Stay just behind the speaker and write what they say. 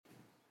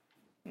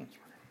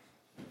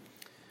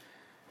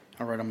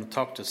All right, I'm going to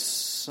talk to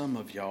some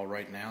of y'all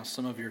right now.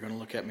 Some of you are going to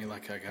look at me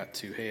like I got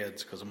two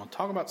heads because I'm going to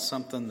talk about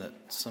something that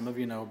some of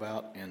you know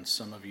about and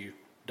some of you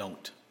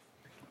don't.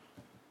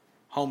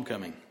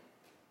 Homecoming.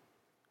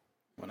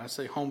 When I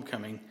say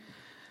homecoming,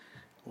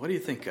 what do you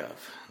think of?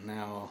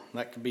 Now,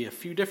 that could be a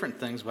few different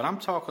things, but I'm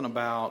talking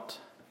about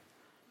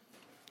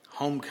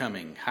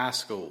homecoming, high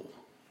school,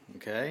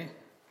 okay?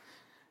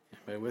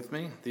 Anybody with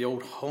me? The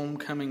old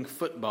homecoming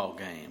football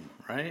game,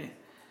 right?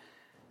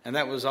 And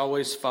that was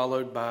always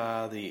followed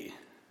by the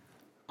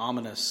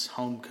ominous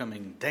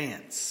homecoming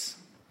dance.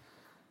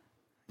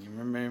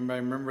 Anybody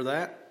remember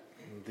that?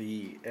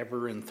 The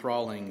ever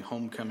enthralling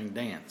homecoming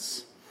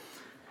dance.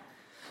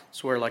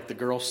 It's where like the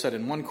girls sat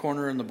in one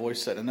corner and the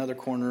boys sat in another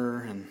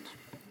corner, and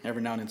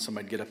every now and then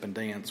somebody'd get up and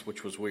dance,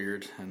 which was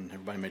weird, and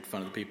everybody made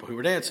fun of the people who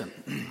were dancing.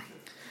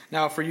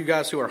 Now, for you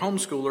guys who are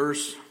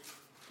homeschoolers,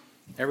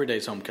 every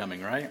day's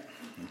homecoming, right?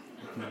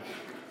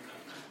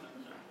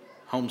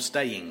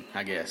 Homestaying,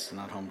 I guess,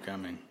 not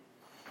homecoming.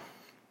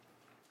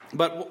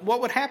 But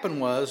what would happen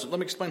was, let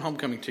me explain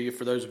homecoming to you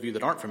for those of you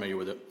that aren't familiar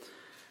with it.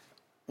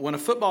 When a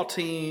football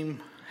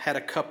team had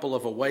a couple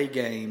of away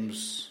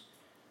games,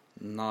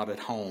 not at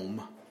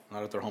home,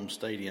 not at their home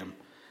stadium,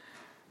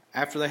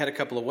 after they had a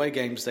couple of away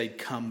games, they'd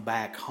come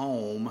back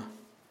home,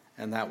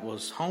 and that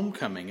was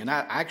homecoming. And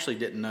I actually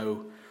didn't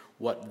know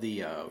what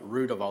the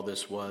root of all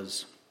this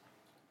was,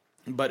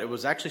 but it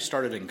was actually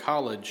started in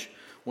college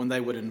when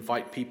they would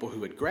invite people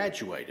who had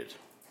graduated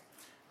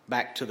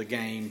back to the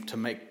game to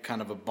make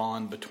kind of a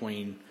bond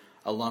between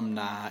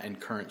alumni and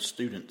current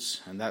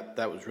students. And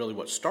that was really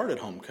what started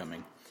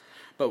homecoming.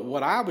 But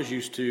what I was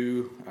used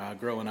to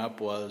growing up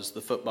was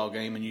the football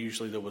game, and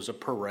usually there was a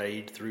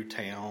parade through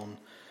town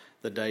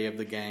the day of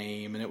the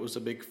game, and it was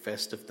a big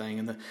festive thing.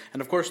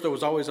 And of course there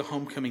was always a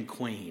homecoming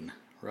queen,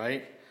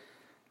 right?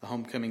 The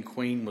homecoming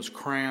queen was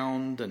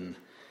crowned, and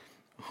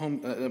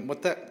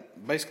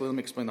basically, let me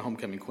explain the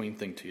homecoming queen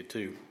thing to you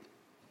too.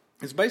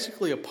 It's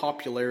basically a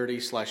popularity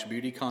 /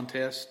 beauty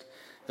contest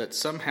that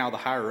somehow the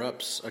higher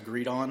ups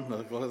agreed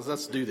on.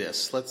 Let's do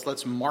this.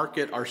 Let's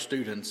market our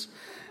students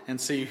and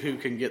see who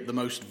can get the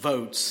most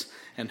votes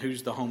and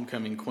who's the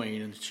homecoming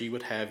queen. And she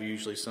would have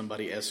usually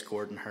somebody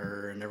escorting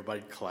her, and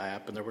everybody'd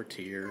clap, and there were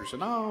tears,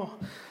 and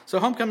so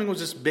homecoming was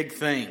this big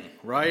thing,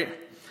 right?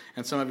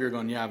 And some of you are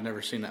going, yeah, I've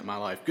never seen that in my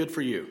life. Good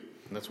for you.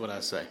 That's what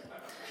I say.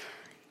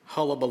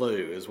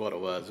 Hullabaloo is what it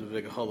was. It was a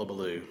big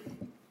hullabaloo.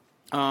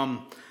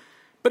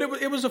 But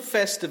it was a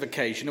festive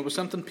occasion. It was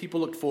something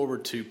people looked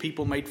forward to.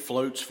 People made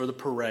floats for the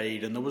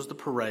parade, and there was the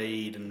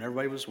parade, and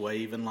everybody was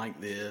waving like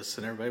this,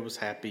 and everybody was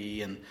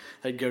happy, and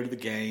they'd go to the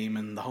game,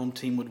 and the home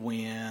team would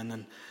win,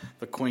 and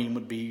the queen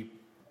would be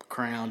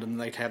crowned, and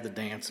they'd have the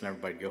dance, and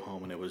everybody'd go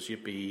home, and it was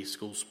yippee,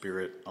 school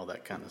spirit, all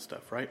that kind of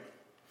stuff, right?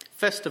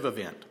 Festive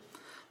event.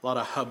 A lot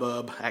of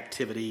hubbub,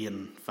 activity,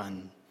 and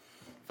fun,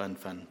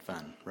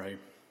 right?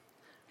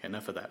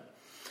 Enough of that.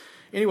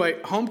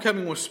 Anyway,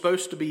 homecoming was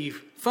supposed to be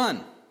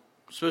fun,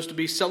 supposed to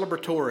be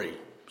celebratory,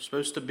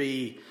 supposed to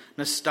be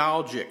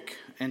nostalgic.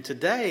 And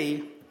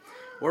today,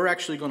 we're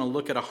actually going to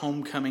look at a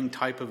homecoming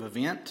type of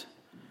event,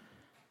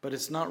 but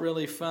it's not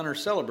really fun or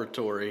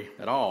celebratory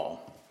at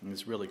all.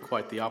 It's really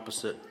quite the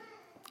opposite.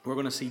 We're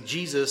going to see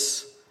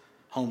Jesus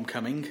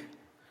homecoming.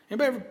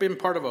 Anybody ever been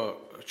part of a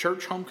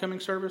church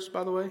homecoming service,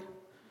 by the way?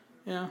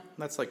 Yeah,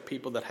 that's like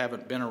people that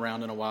haven't been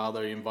around in a while.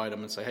 They invite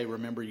them and say, hey,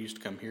 remember you used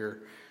to come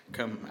here,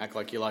 come act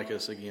like you like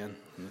us again.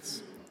 And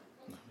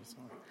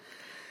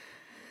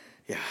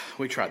yeah,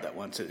 we tried that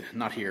once.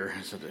 Not here,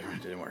 so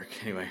it didn't work.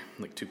 Anyway,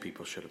 like 2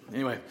 people should have.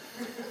 Anyway,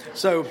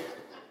 so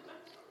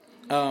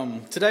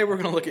today we're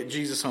going to look at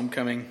Jesus'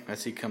 homecoming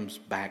as he comes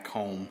back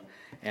home.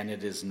 And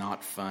it is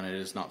not fun. It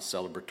is not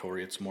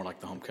celebratory. It's more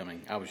like the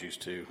homecoming I was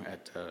used to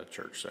at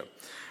church. So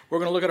we're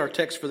going to look at our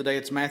text for the day.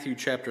 It's Matthew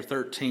chapter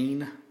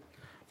 13.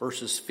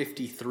 Verses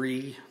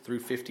 53 through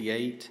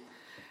 58.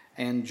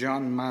 And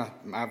John,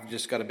 I've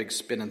just got a big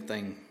spinning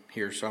thing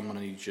here, so I'm going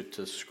to need you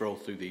to scroll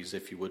through these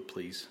if you would,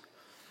 please.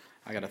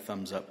 I got a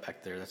thumbs up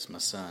back there. That's my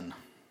son.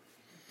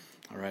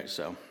 All right,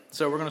 so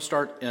we're going to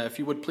start. If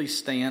you would please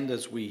stand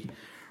as we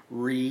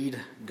read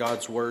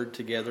God's Word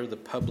together, the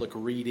public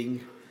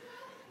reading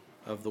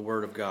of the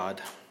Word of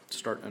God.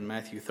 Starting in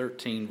Matthew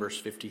 13, verse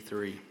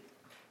 53.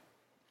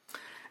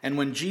 And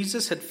when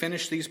Jesus had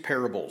finished these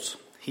parables,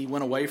 he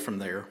went away from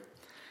there.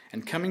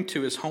 And coming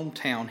to his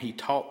hometown, he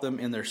taught them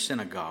in their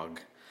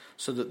synagogue,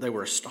 so that they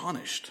were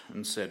astonished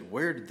and said,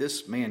 where did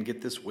this man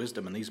get this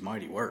wisdom and these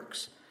mighty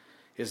works?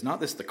 Is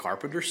not this the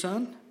carpenter's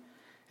son?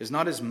 Is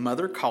not his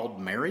mother called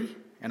Mary?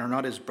 And are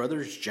not his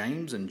brothers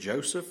James and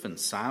Joseph and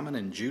Simon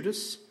and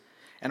Judas?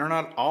 And are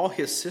not all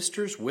his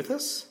sisters with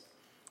us?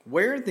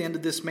 Where then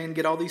did this man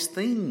get all these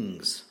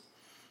things?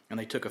 And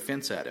they took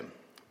offense at him.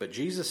 But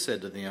Jesus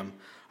said to them,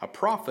 a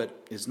prophet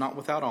is not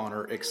without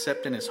honor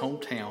except in his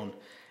hometown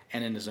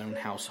and in his own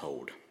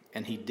household.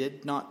 And he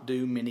did not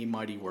do many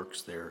mighty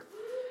works there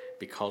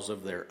because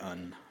of their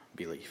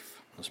unbelief.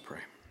 Let's pray.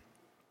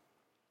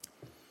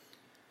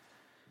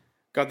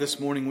 God, this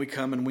morning we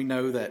come and we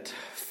know that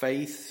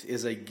faith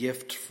is a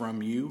gift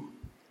from you.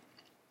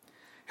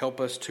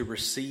 Help us to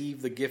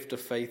receive the gift of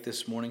faith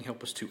this morning.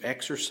 Help us to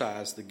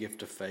exercise the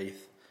gift of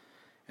faith.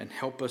 And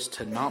help us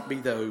to not be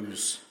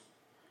those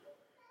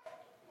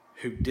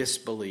who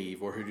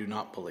disbelieve or who do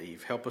not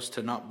believe. Help us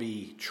to not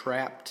be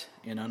trapped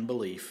in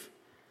unbelief,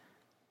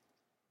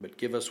 but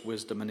give us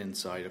wisdom and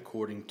insight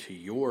according to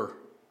your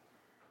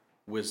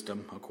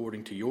wisdom,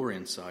 according to your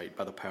insight,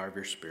 by the power of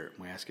your Spirit.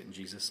 We ask it in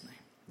Jesus' name.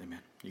 Amen.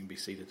 You can be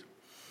seated.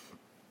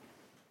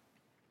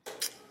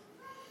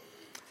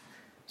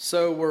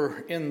 So we're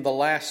in the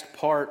last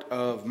part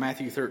of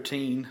Matthew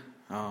 13,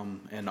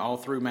 and all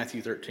through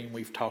Matthew 13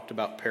 we've talked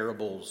about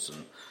parables,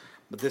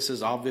 but this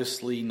is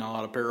obviously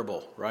not a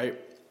parable, right?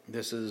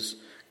 This is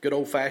good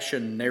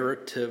old-fashioned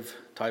narrative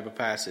type of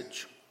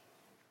passage.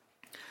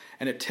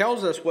 And it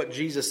tells us what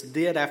Jesus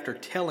did after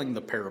telling the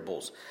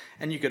parables.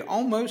 And you could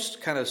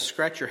almost kind of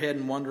scratch your head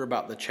and wonder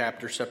about the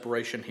chapter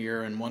separation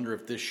here and wonder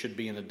if this should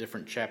be in a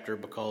different chapter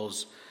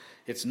because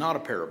it's not a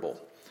parable.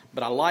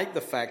 But I like the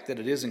fact that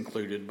it is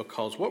included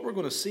because what we're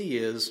going to see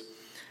is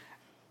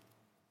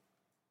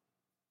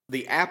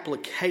the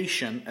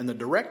application and the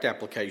direct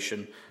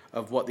application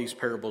of what these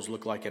parables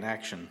look like in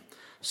action.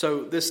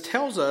 So this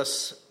tells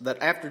us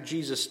that after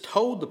Jesus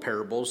told the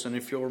parables, and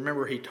if you'll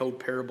remember, he told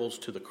parables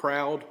to the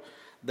crowd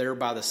there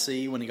by the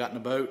sea when he got in a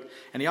boat.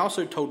 And he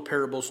also told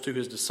parables to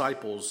his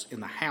disciples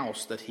in the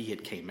house that he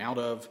had came out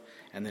of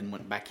and then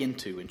went back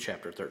into in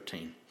chapter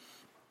 13.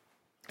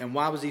 And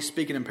why was he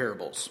speaking in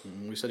parables?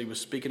 We said he was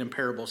speaking in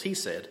parables. He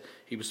said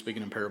he was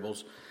speaking in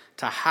parables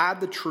to hide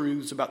the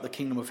truths about the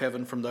kingdom of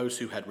heaven from those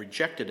who had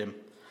rejected him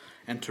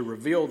and to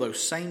reveal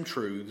those same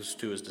truths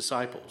to his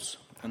disciples.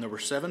 And there were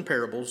 7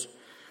 parables,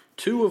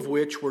 2 of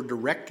which were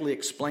directly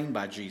explained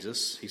by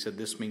Jesus. He said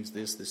this means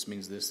this, this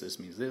means this,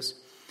 this means this.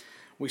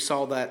 We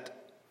saw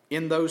that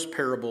in those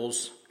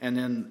parables and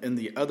in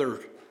the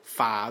other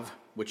 5,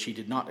 which he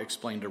did not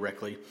explain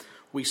directly,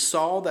 we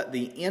saw that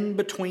the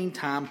in-between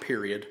time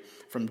period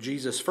from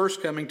Jesus'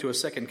 first coming to his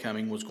second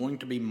coming was going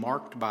to be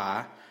marked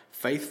by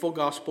faithful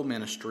gospel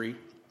ministry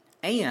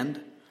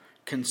and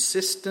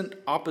consistent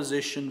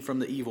opposition from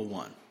the evil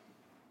one.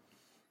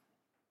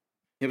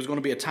 It was going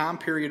to be a time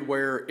period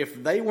where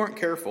if they weren't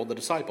careful, the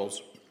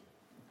disciples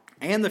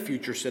and the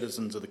future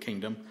citizens of the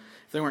kingdom,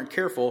 if they weren't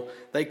careful,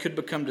 they could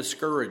become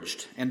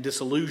discouraged and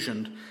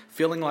disillusioned,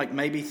 feeling like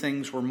maybe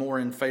things were more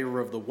in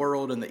favor of the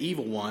world and the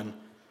evil one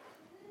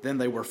than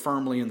they were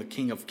firmly in the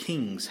King of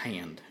Kings'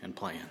 hand and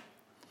plan.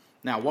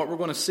 Now, what we're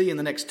going to see in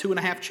the next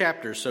 2.5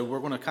 chapters, so we're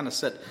going to kind of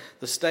set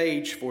the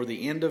stage for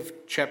the end of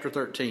chapter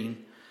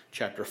 13,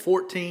 chapter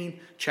 14,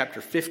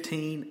 chapter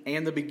 15,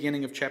 and the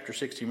beginning of chapter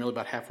 16, really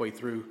about halfway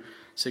through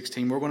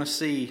 16. We're going to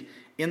see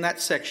in that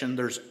section,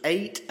 there's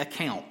 8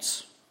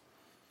 accounts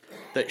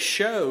that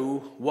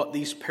show what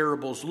these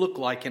parables look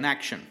like in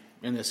action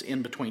in this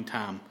in-between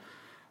time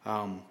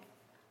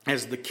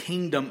as the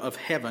kingdom of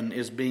heaven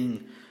is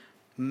being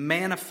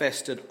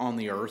manifested on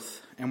the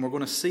earth. And we're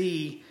going to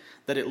see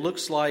that it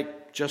looks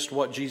like just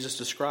what Jesus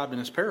described in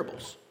his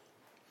parables.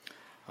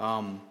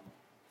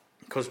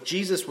 Because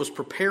Jesus was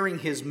preparing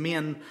his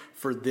men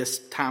for this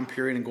time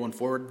period and going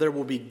forward. There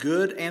will be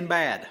good and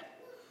bad.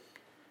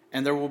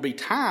 And there will be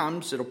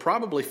times, it'll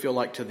probably feel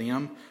like to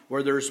them,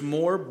 where there's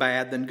more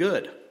bad than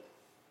good.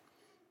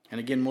 And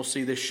again, we'll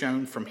see this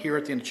shown from here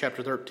at the end of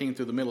chapter 13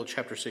 through the middle of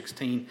chapter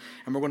 16.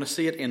 And we're going to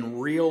see it in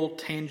real,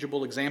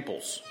 tangible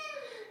examples.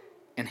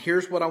 And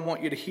here's what I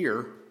want you to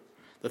hear.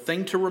 The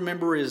thing to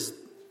remember is,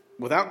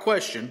 without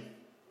question,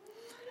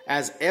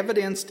 as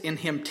evidenced in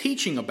him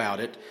teaching about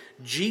it,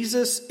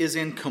 Jesus is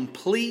in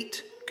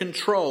complete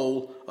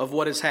control of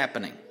what is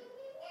happening.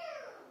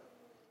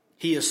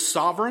 He is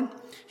sovereign,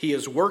 he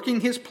is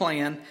working his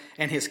plan,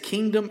 and his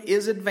kingdom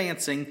is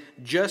advancing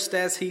just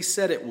as he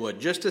said it would,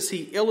 just as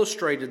he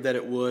illustrated that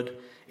it would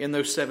in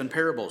those 7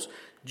 parables.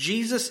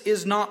 Jesus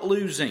is not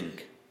losing.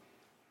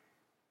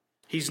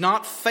 He's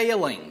not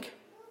failing,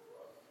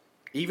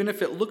 even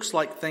if it looks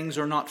like things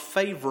are not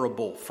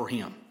favorable for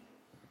him.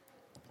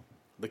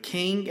 The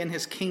king and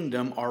his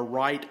kingdom are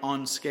right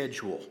on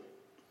schedule.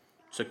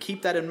 So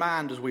keep that in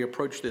mind as we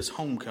approach this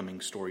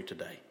homecoming story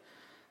today.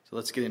 So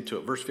let's get into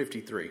it. Verse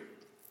 53.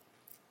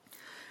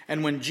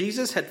 And when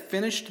Jesus had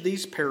finished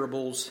these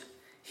parables,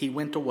 he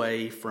went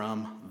away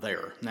from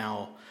there.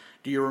 Now,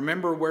 do you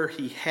remember where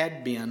he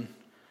had been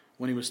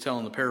when he was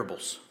telling the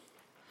parables?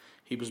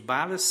 He was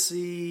by the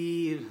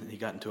sea. He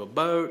got into a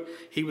boat.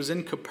 He was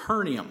in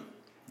Capernaum,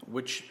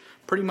 which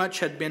pretty much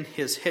had been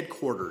his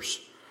headquarters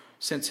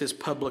since his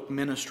public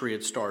ministry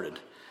had started.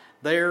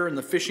 There in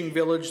the fishing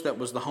village that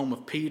was the home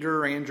of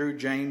Peter, Andrew,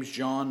 James,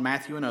 John,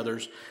 Matthew, and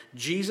others,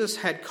 Jesus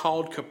had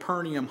called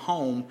Capernaum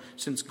home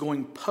since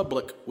going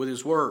public with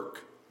his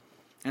work.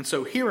 And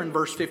so here in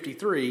verse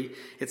 53,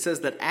 it says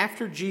that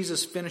after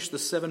Jesus finished the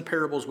 7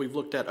 parables we've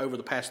looked at over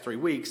the past 3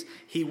 weeks,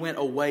 he went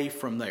away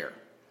from there.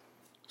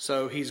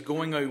 So he's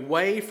going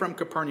away from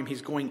Capernaum.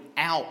 He's going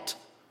out.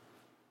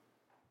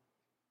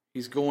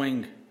 He's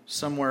going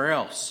somewhere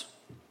else.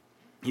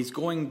 He's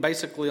going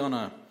basically on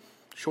a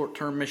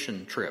short-term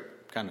mission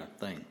trip kind of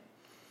thing.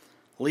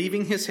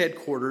 Leaving his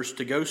headquarters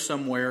to go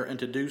somewhere and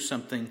to do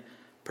something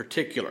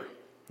particular.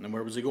 And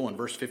where was he going?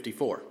 Verse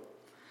 54.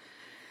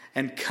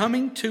 And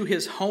coming to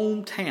his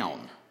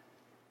hometown,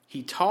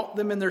 he taught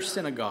them in their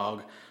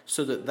synagogue,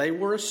 so that they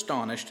were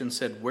astonished and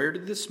said, where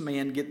did this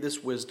man get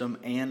this wisdom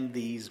and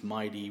these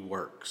mighty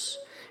works?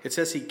 It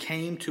says he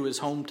came to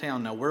his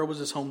hometown. Now, where was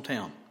his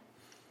hometown?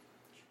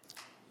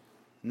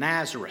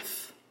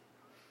 Nazareth.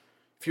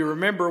 If you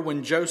remember,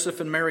 when Joseph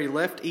and Mary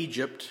left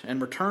Egypt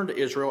and returned to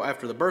Israel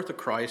after the birth of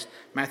Christ,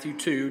 Matthew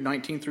 2,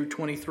 19 through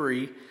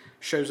 23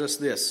 shows us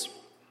this.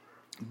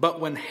 But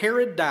when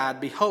Herod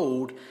died,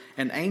 behold,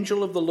 an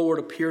angel of the Lord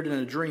appeared in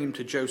a dream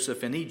to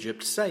Joseph in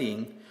Egypt,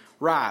 saying,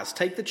 rise,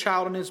 take the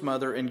child and his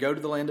mother, and go to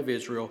the land of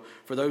Israel,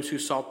 for those who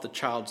sought the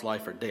child's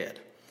life are dead.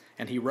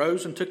 And he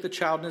rose and took the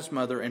child and his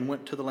mother and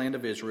went to the land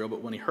of Israel.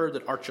 But when he heard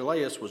that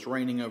Archelaus was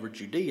reigning over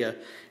Judea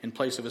in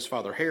place of his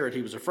father Herod,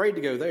 he was afraid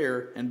to go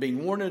there. And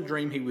being warned in a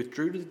dream, he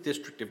withdrew to the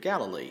district of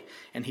Galilee.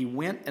 And he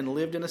went and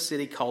lived in a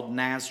city called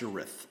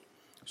Nazareth,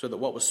 so that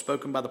what was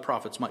spoken by the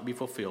prophets might be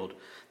fulfilled,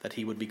 that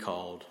he would be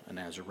called a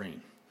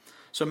Nazarene.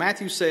 So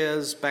Matthew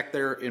says back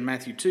there in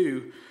Matthew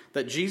 2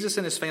 that Jesus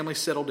and his family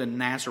settled in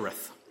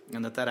Nazareth,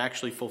 and that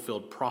actually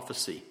fulfilled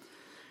prophecy.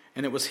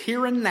 And it was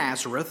here in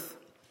Nazareth,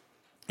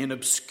 in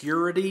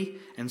obscurity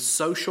and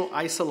social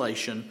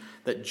isolation,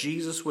 that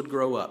Jesus would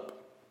grow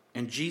up.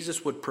 And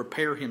Jesus would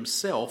prepare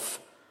himself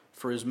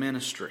for his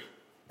ministry.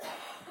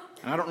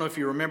 And I don't know if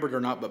you remembered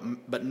or not,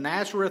 but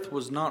Nazareth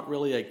was not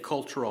really a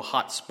cultural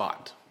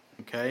hotspot.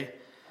 Okay?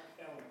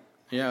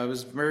 Yeah, it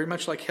was very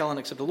much like Helen,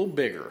 except a little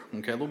bigger.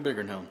 Okay, a little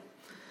bigger than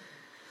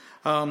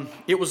Helen.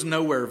 It was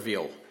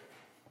Nowhereville.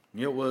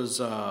 It was...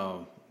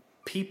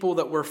 people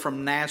that were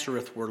from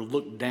Nazareth were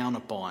looked down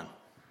upon,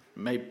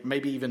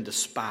 maybe even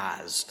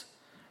despised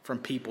from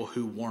people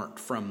who weren't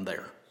from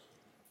there.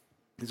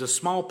 It's a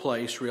small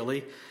place,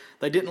 really.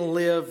 They didn't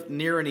live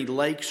near any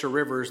lakes or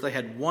rivers. They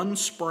had one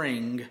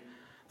spring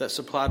that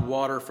supplied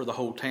water for the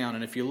whole town.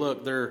 And if you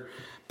look,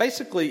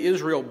 basically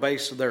Israel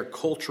based their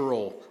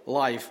cultural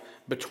life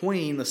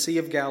between the Sea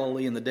of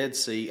Galilee and the Dead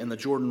Sea and the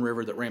Jordan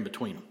River that ran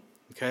between them.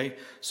 Okay,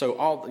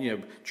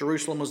 so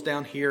Jerusalem was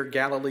down here,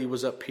 Galilee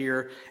was up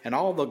here, and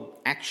all the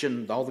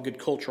action, all the good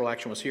cultural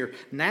action was here.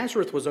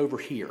 Nazareth was over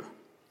here,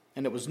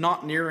 and it was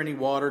not near any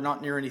water,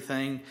 not near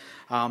anything.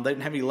 They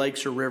didn't have any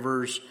lakes or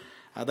rivers.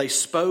 They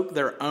spoke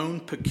their own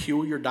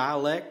peculiar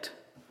dialect,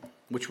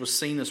 which was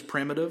seen as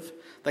primitive.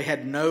 They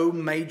had no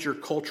major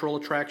cultural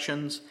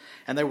attractions,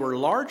 and they were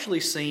largely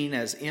seen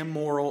as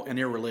immoral and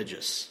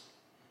irreligious.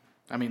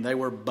 I mean, they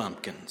were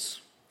bumpkins.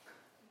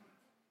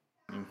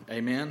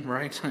 Amen,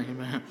 right?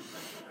 Amen.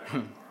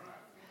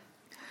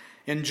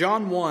 In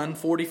John 1,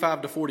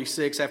 45 to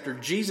 46, after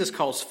Jesus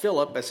calls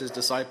Philip as his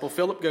disciple,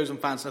 Philip goes and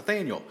finds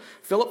Nathanael.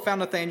 Philip found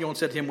Nathanael and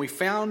said to him, we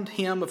found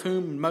him of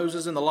whom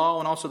Moses and the law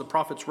and also the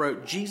prophets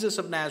wrote, Jesus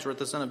of Nazareth,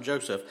 the son of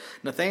Joseph.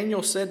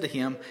 Nathanael said to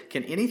him,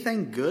 can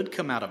anything good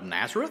come out of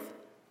Nazareth?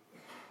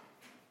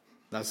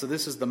 Now, so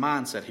this is the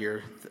mindset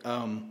here.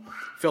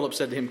 Philip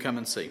said to him, come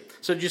and see.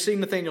 So did you see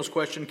Nathanael's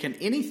question? Can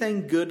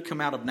anything good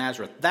come out of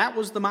Nazareth? That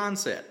was the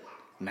mindset.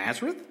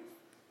 Nazareth?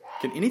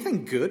 Can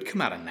anything good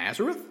come out of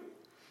Nazareth?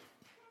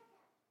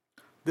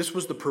 This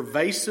was the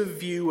pervasive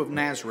view of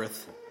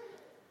Nazareth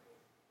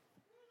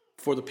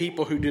for the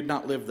people who did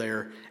not live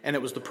there, and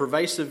it was the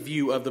pervasive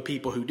view of the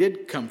people who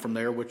did come from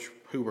there,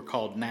 who were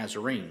called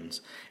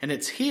Nazarenes. And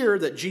it's here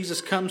that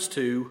Jesus comes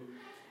to,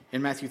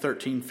 in Matthew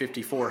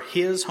 13:54,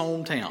 his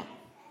hometown.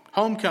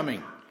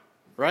 Homecoming,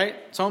 right?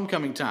 It's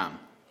homecoming time.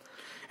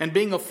 And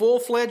being a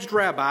full-fledged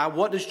rabbi,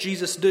 what does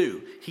Jesus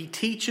do? He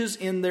teaches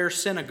in their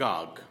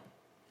synagogue.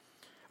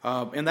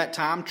 In that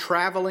time,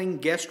 traveling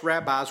guest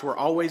rabbis were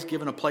always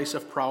given a place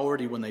of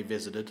priority when they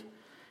visited.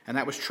 And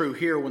that was true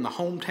here when the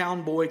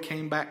hometown boy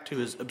came back to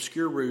his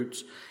obscure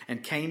roots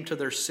and came to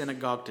their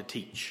synagogue to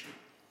teach.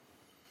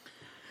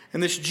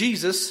 And this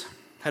Jesus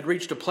had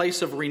reached a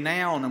place of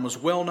renown and was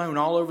well known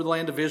all over the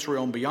land of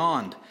Israel and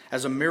beyond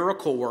as a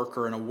miracle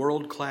worker and a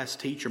world-class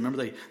teacher.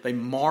 Remember, they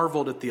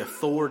marveled at the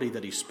authority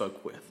that he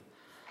spoke with.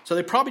 So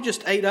they probably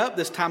just ate up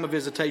this time of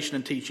visitation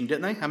and teaching,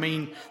 didn't they? I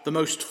mean, the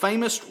most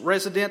famous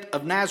resident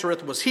of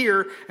Nazareth was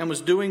here and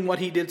was doing what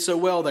he did so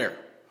well there.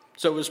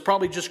 So it was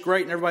probably just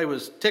great and everybody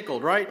was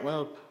tickled, right?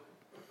 Well,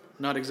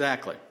 not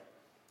exactly.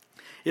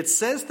 It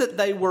says that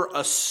they were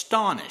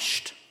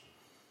astonished.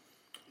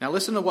 Now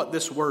listen to what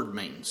this word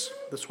means,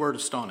 this word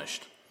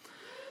astonished.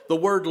 The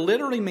word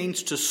literally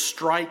means to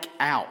strike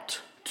out,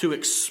 to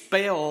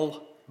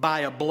expel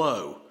by a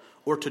blow,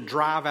 or to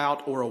drive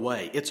out or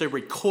away. It's a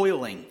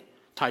recoiling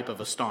type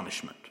of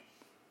astonishment.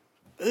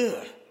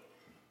 Ugh.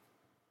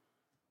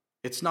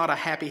 It's not a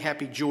happy,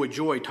 happy, joy,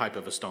 joy type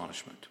of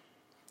astonishment.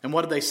 And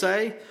what did they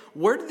say?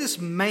 Where did this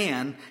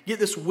man get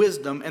this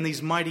wisdom and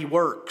these mighty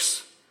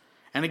works?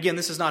 And again,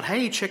 this is not,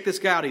 hey, check this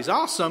guy out, he's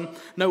awesome.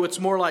 No, it's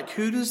more like,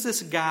 who does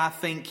this guy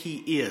think he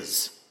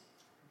is?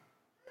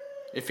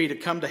 If he'd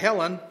have come to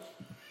Helen,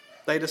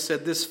 they'd have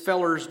said, this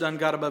feller's done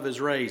got above his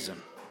raisin.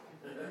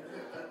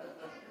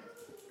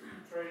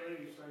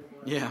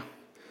 Yeah.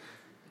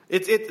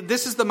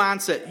 This is the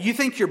mindset. You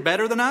think you're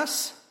better than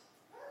us?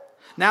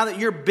 Now that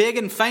you're big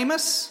and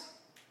famous,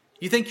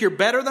 you think you're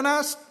better than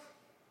us?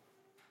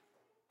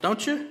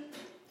 Don't you?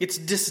 It's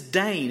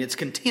disdain. It's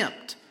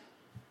contempt.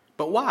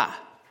 But why?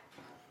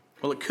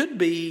 Well, it could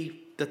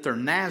be that they're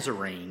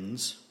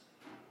Nazarenes.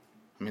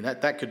 I mean,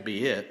 that could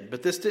be it.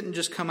 But this didn't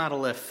just come out of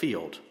left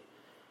field.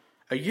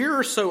 A year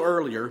or so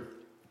earlier,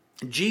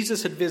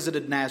 Jesus had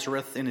visited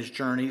Nazareth in his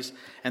journeys,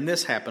 and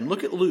this happened.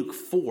 Look at Luke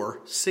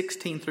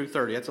 4:16 through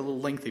 30. That's a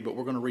little lengthy, but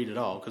we're going to read it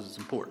all because it's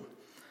important.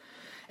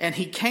 And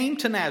he came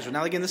to Nazareth.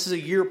 Now, again, this is a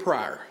year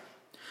prior,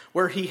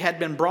 where he had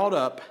been brought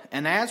up,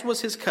 and as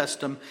was his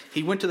custom,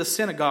 he went to the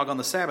synagogue on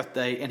the Sabbath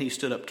day, and he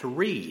stood up to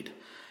read.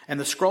 And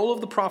the scroll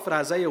of the prophet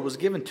Isaiah was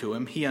given to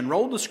him. He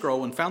unrolled the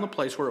scroll and found the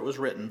place where it was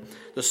written,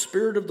 "The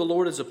Spirit of the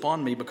Lord is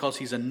upon me, because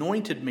he's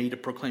anointed me to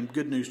proclaim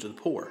good news to the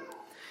poor.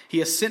 He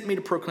has sent me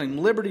to proclaim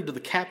liberty to the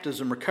captives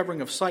and recovering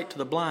of sight to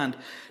the blind,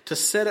 to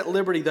set at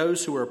liberty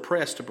those who are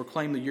oppressed, to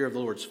proclaim the year of the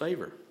Lord's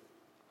favor."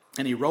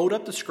 And he rolled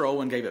up the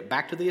scroll and gave it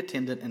back to the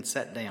attendant and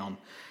sat down.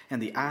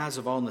 And the eyes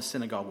of all in the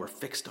synagogue were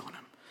fixed on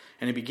him.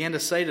 And he began to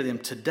say to them,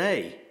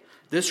 "Today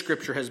this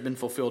scripture has been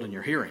fulfilled in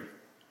your hearing."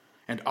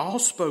 And all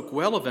spoke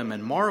well of him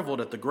and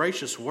marveled at the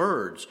gracious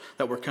words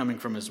that were coming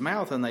from his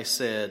mouth. And they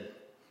said,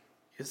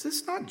 "Is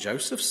this not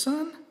Joseph's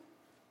son?"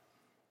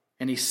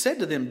 And he said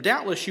to them,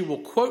 "Doubtless you will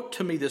quote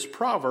to me this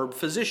proverb,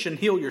 'Physician,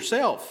 heal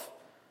yourself.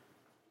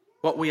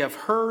 What we have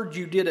heard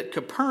you did at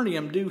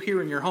Capernaum, do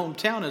here in your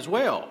hometown as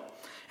well."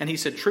 And he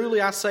said, "Truly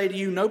I say to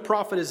you, no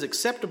prophet is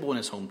acceptable in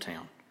his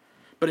hometown.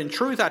 But in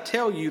truth I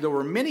tell you, there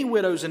were many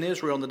widows in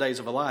Israel in the days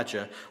of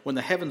Elijah, when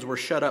the heavens were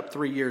shut up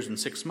 3 years and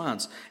 6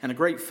 months, and a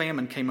great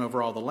famine came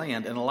over all the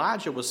land. And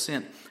Elijah was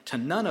sent to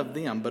none of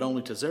them, but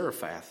only to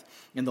Zarephath,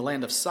 in the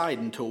land of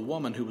Sidon, to a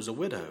woman who was a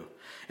widow.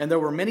 And there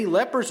were many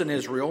lepers in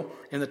Israel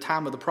in the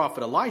time of the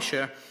prophet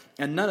Elisha,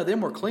 and none of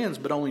them were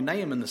cleansed, but only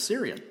Naaman the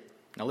Syrian."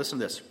 Now listen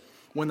to this.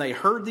 "When they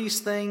heard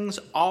these things,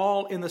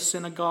 all in the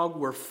synagogue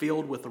were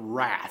filled with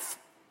wrath.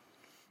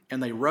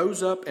 And they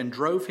rose up and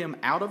drove him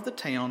out of the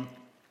town,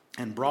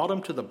 and brought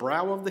him to the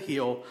brow of the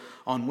hill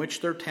on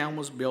which their town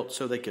was built,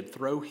 so they could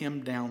throw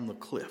him down the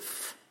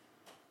cliff.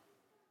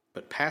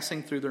 But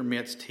passing through their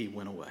midst, he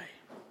went away."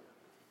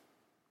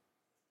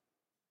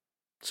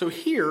 So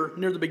here,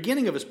 near the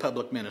beginning of his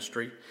public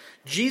ministry,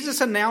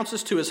 Jesus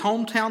announces to his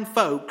hometown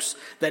folks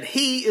that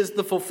he is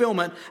the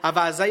fulfillment of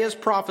Isaiah's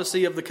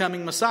prophecy of the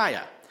coming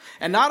Messiah.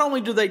 And not only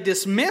do they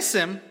dismiss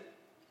him,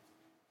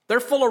 they're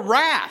full of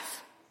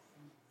wrath.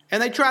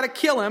 And they try to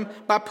kill him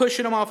by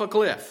pushing him off a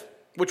cliff,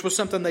 which was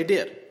something they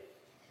did.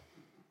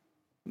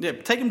 Yeah,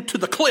 take him to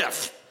the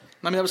cliff.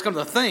 I mean, that was kind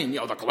of the thing.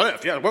 The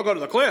cliff. Yeah, we'll go to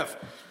the cliff.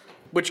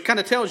 Which kind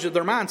of tells you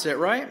their mindset,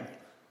 right?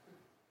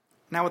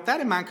 Now, with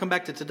that in mind, come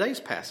back to today's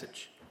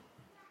passage.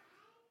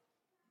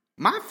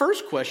 My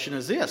first question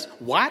is this.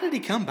 Why did he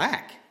come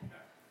back?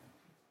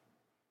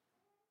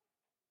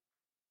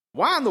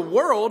 Why in the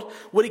world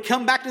would he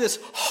come back to this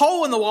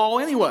hole in the wall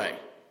anyway?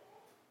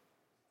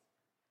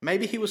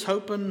 Maybe he was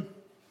hoping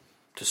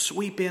to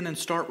sweep in and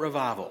start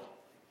revival.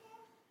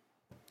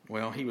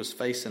 Well, he was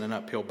facing an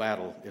uphill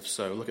battle, if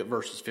so. Look at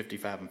verses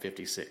 55 and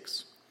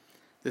 56.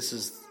 This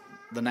is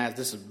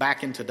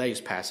back in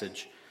today's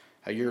passage,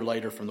 a year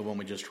later from the one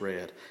we just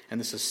read. And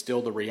this is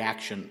still the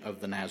reaction of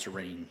the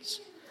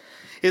Nazarenes.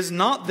 "Is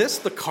not this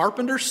the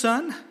carpenter's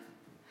son?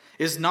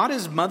 Is not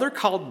his mother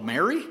called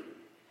Mary?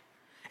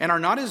 And are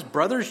not his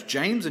brothers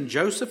James and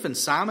Joseph and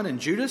Simon and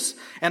Judas?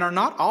 And are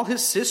not all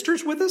his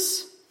sisters with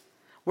us?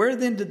 Where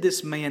then did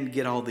this man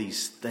get all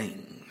these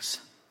things?"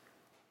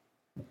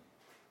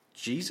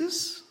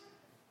 Jesus?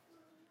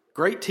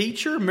 Great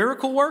teacher?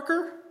 Miracle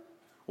worker?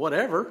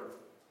 Whatever,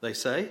 they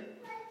say.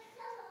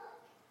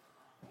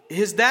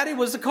 His daddy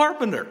was a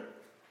carpenter.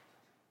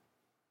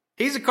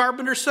 He's a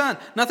carpenter's son.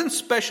 Nothing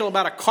special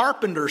about a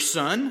carpenter's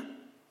son.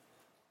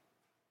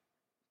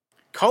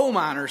 Coal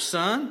miner's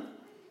son.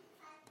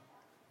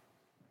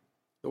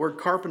 The word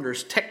carpenter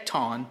is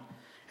tekton,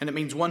 and it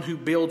means one who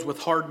builds with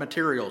hard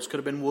materials. Could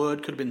have been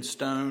wood, could have been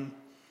stone,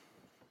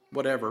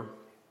 whatever.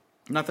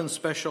 Nothing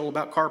special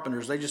about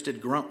carpenters. They just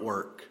did grunt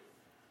work.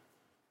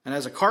 And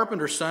as a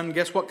carpenter's son,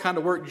 guess what kind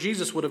of work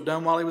Jesus would have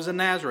done while he was in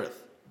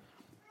Nazareth?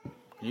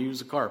 He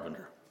was a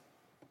carpenter.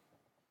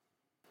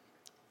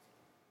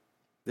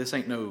 This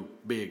ain't no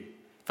big,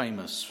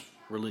 famous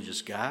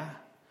religious guy.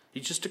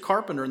 He's just a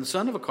carpenter and the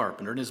son of a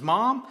carpenter. And his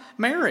mom,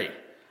 Mary.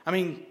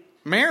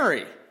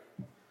 Mary.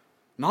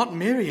 Not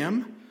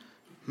Miriam.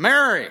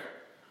 Mary.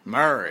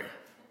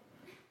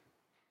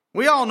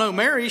 We all know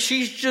Mary.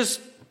 She's just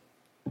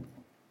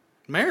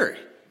Mary.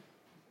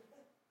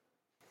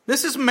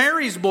 This is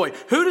Mary's boy.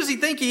 Who does he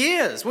think he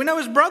is? We know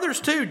his brothers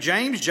too.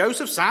 James,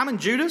 Joseph, Simon,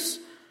 Judas.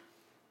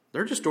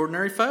 They're just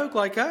ordinary folk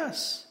like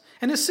us.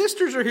 And his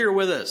sisters are here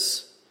with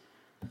us.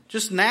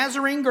 Just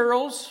Nazarene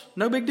girls.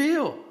 No big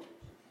deal.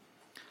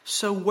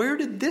 So where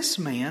did this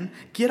man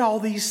get all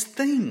these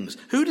things?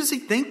 Who does he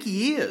think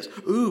he is?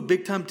 Ooh,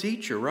 big time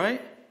teacher,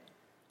 right?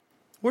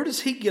 Where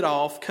does he get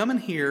off coming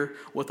here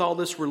with all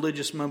this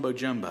religious mumbo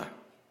jumbo?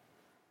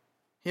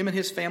 Him and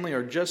his family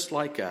are just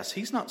like us.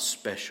 He's not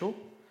special.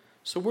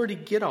 So where'd he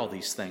get all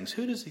these things?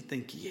 Who does he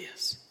think he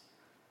is?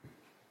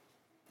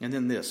 And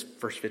then this,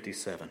 verse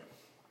 57.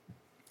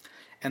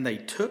 And they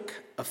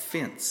took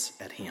offense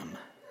at him.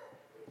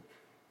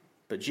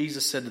 But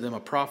Jesus said to them, a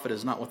prophet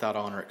is not without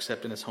honor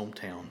except in his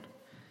hometown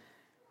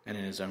and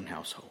in his own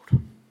household.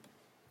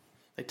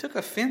 They took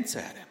offense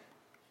at him.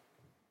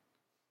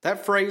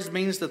 That phrase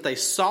means that they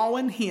saw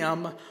in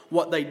him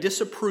what they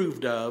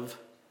disapproved of,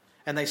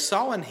 and they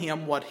saw in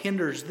him what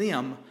hinders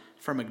them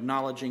from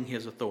acknowledging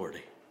his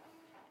authority.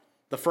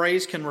 The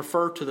phrase can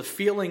refer to the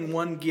feeling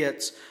one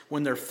gets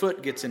when their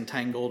foot gets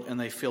entangled and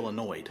they feel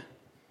annoyed.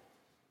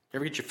 You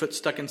ever get your foot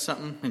stuck in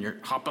something and you're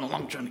hopping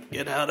along trying to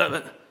get out of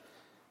it?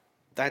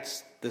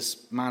 That's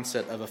this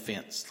mindset of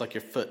offense. It's like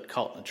your foot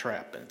caught in a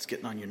trap and it's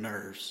getting on your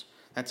nerves.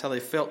 That's how they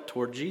felt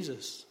toward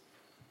Jesus,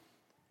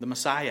 the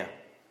Messiah,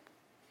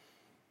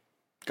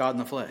 God in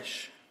the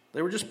flesh.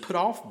 They were just put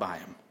off by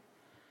him,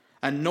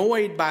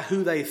 annoyed by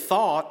who they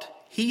thought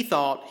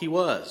he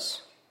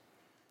was.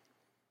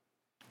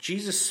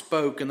 Jesus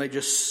spoke and they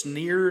just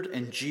sneered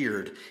and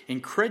jeered,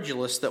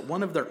 incredulous that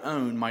one of their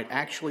own might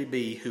actually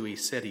be who he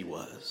said he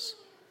was.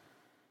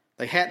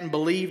 They hadn't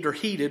believed or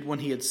heeded when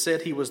he had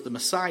said he was the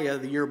Messiah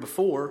the year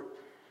before,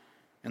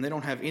 and they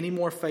don't have any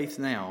more faith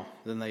now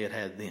than they had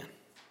had then.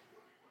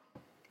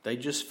 They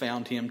just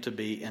found him to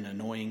be an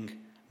annoying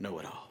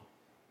know-it-all.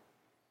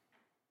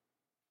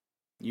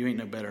 You ain't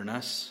no better than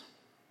us.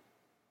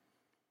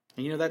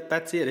 And you know,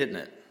 that's it, isn't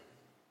it?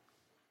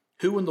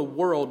 Who in the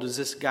world does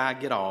this guy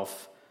get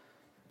off?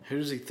 Who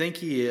does he think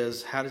he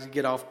is? How does he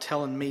get off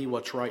telling me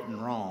what's right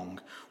and wrong?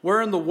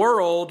 Where in the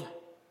world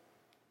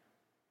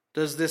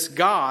does this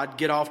God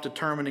get off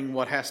determining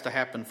what has to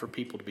happen for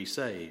people to be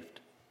saved?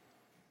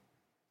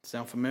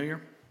 Sound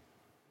familiar?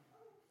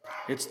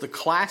 It's the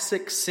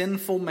classic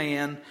sinful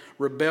man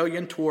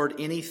rebellion toward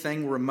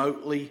anything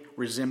remotely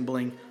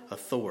resembling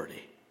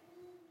authority,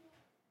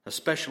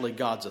 especially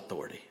God's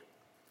authority.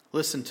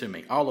 Listen to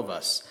me, all of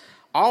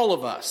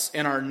us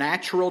in our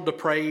natural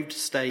depraved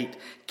state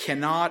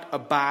cannot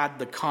abide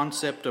the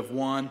concept of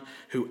one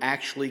who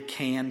actually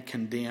can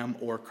condemn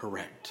or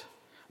correct.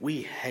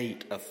 We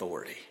hate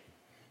authority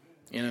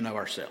in and of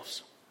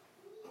ourselves.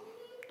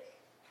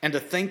 And to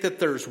think that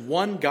there's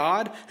one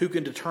God who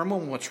can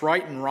determine what's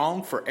right and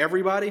wrong for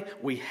everybody,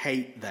 we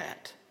hate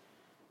that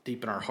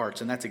deep in our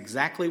hearts. And that's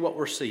exactly what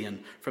we're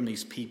seeing from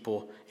these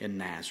people in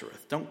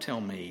Nazareth. Don't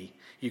tell me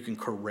you can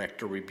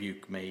correct or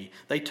rebuke me.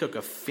 They took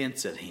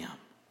offense at him.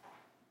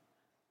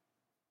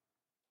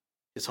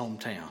 His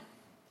hometown,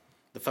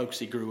 the folks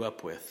he grew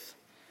up with,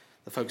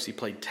 the folks he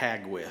played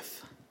tag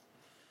with,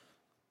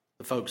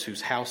 the folks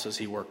whose houses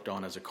he worked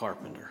on as a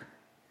carpenter.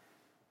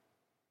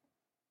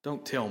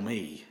 Don't tell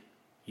me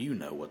you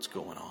know what's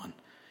going on.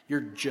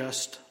 You're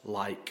just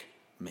like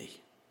me.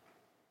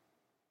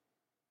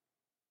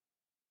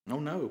 Oh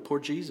no, poor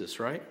Jesus,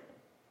 right?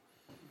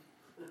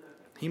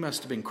 He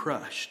must have been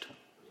crushed.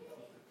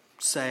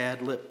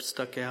 Sad, lips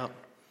stuck out,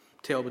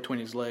 tail between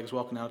his legs,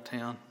 walking out of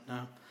town.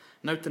 No.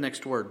 Note the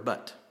next word,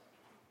 but.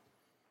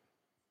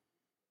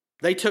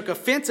 They took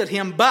offense at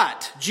him,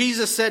 but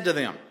Jesus said to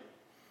them.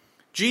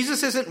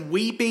 Jesus isn't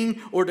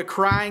weeping or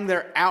decrying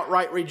their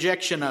outright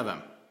rejection of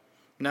him.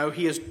 No,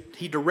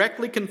 he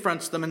directly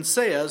confronts them and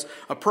says,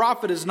 a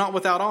prophet is not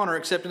without honor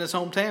except in his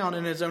hometown and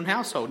in his own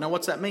household. Now,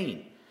 what's that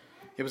mean?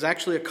 It was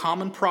actually a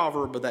common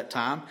proverb of that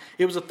time.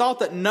 It was a thought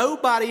that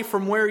nobody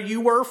from where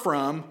you were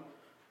from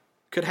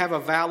could have a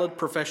valid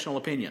professional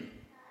opinion.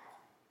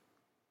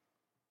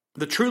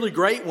 The truly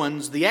great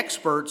ones, the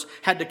experts,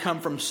 had to come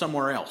from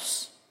somewhere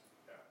else.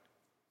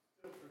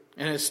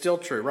 And it's still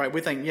true, right?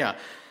 We think, yeah.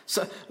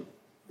 So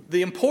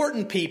the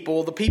important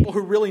people, the people who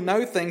really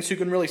know things, who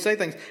can really say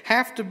things,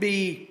 have to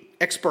be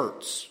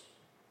experts.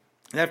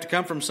 They have to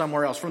come from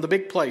somewhere else, from the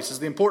big places,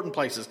 the important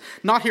places.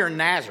 Not here in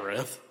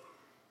Nazareth.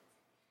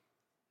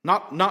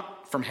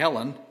 Not from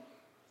Helen.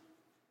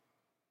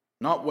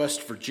 Not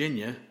West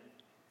Virginia.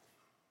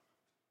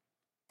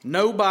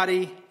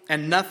 Nobody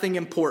and nothing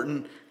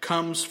important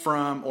comes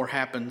from or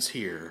happens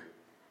here.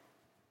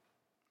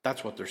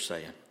 That's what they're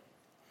saying.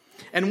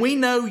 And we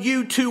know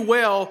you too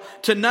well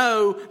to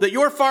know that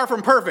you're far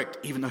from perfect,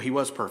 even though he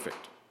was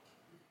perfect.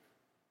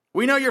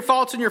 We know your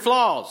faults and your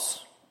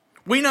flaws.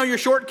 We know your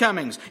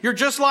shortcomings. You're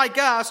just like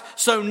us,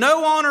 so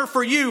no honor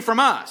for you from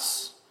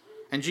us.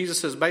 And Jesus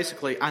says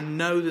basically, I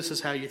know this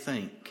is how you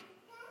think.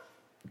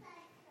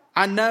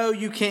 I know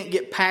you can't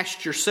get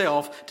past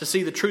yourself to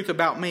see the truth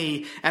about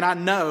me, and I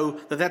know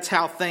that that's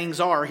how things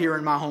are here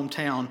in my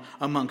hometown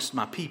amongst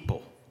my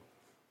people.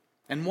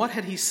 And what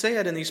had he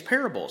said in these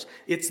parables?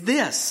 It's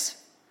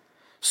this.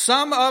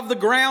 Some of the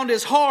ground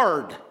is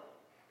hard,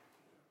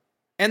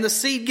 and the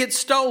seed gets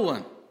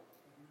stolen.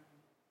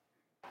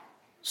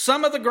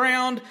 Some of the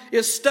ground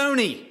is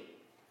stony,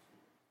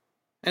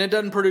 and it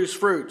doesn't produce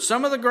fruit.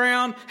 Some of the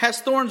ground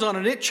has thorns on it,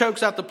 and it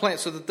chokes out the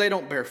plant so that they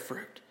don't bear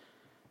fruit.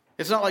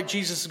 It's not like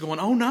Jesus is going,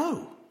 oh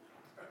no,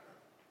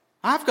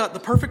 I've got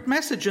the perfect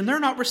message and they're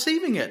not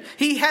receiving it.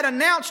 He had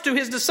announced to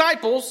his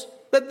disciples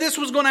that this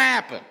was going to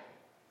happen.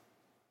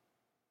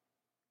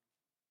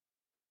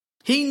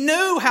 He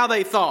knew how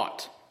they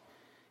thought.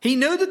 He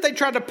knew that they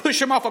tried to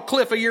push him off a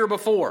cliff a year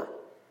before.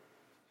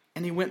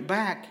 And he went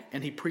back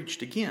and he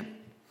preached again.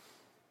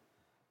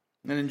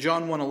 And in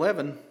John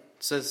 1:11 it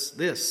says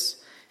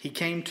this, he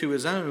came to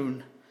his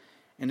own,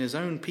 and his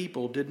own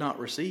people did not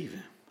receive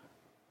him.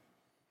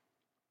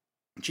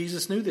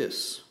 Jesus knew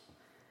this,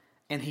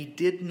 and he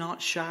did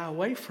not shy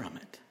away from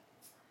it.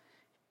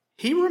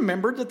 He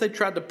remembered that they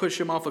tried to push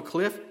him off a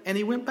cliff, and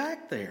he went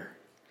back there.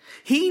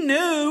 He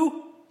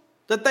knew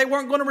that they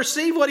weren't going to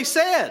receive what he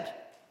said,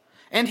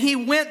 and he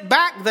went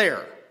back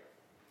there.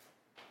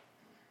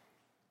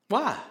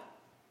 Why?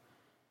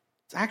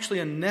 It's actually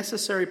a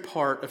necessary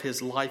part of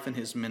his life and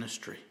his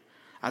ministry.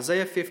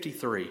 Isaiah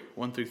 53,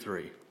 1 through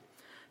 3.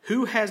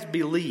 Who has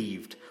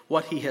believed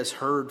what he has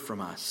heard from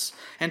us?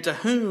 And to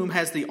whom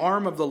has the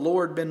arm of the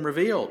Lord been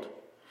revealed?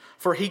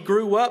 For he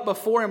grew up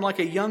before him like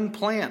a young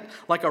plant,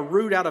 like a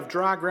root out of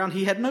dry ground.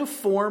 He had no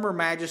form or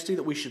majesty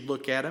that we should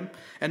look at him,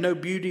 and no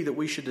beauty that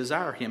we should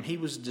desire him. He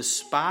was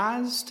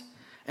despised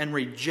and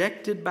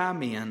rejected by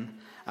men,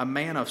 a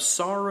man of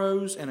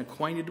sorrows and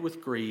acquainted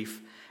with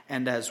grief.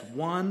 And as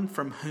one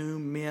from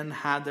whom men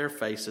hide their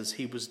faces,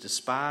 he was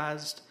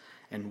despised,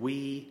 and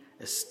we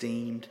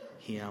esteemed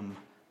him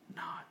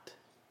not.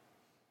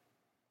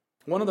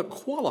 One of the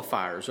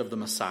qualifiers of the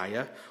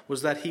Messiah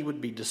was that he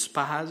would be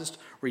despised,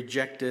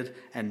 rejected,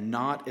 and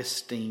not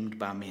esteemed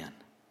by men.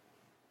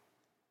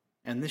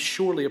 And this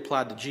surely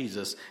applied to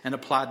Jesus, and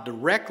applied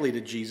directly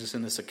to Jesus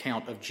in this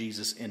account of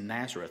Jesus in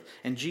Nazareth.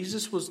 And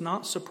Jesus was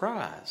not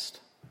surprised.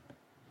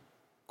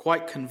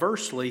 Quite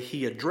conversely,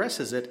 he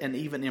addresses it and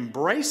even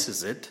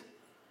embraces it,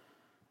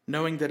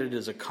 knowing that it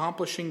is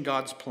accomplishing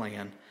God's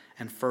plan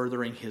and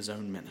furthering his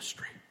own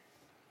ministry.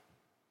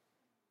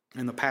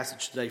 And the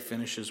passage today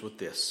finishes with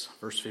this,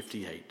 verse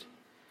 58.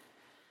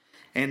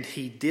 And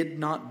he did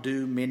not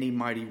do many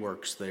mighty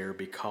works there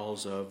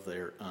because of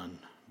their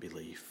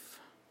unbelief.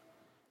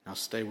 Now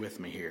stay with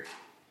me here.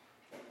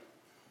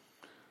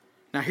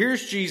 Now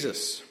here's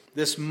Jesus,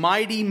 this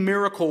mighty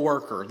miracle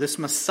worker, this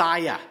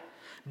Messiah,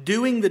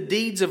 doing the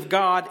deeds of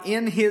God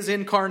in his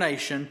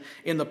incarnation,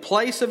 in the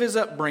place of his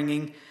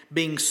upbringing,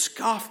 being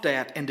scoffed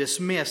at and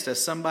dismissed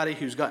as somebody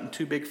who's gotten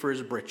too big for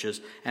his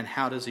britches. And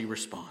how does he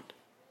respond?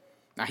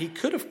 Now, he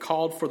could have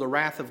called for the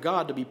wrath of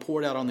God to be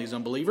poured out on these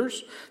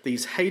unbelievers,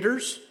 these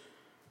haters,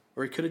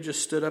 or he could have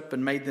just stood up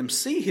and made them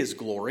see his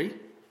glory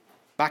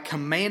by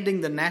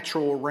commanding the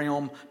natural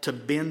realm to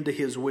bend to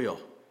his will.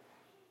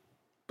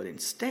 But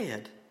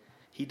instead,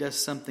 he does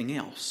something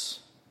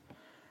else.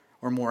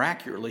 Or more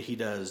accurately, he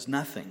does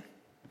nothing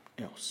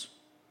else.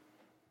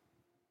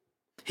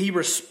 He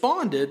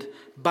responded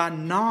by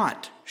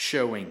not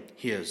showing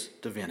his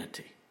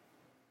divinity.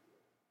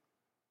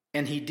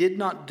 And he did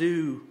not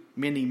do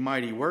many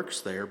mighty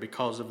works there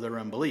because of their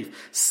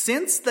unbelief.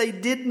 Since they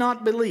did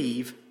not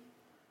believe,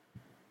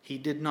 he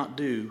did not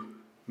do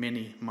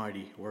many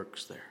mighty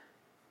works there.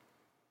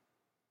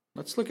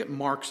 Let's look at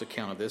Mark's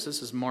account of this.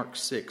 This is Mark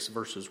 6,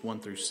 verses 1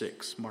 through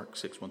 6. Mark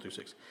 6, 1 through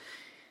 6.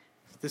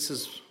 This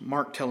is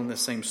Mark telling the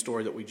same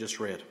story that we just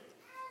read.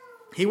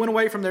 He went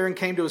away from there and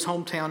came to his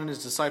hometown, and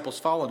his disciples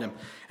followed him.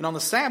 And on the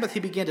Sabbath he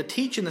began to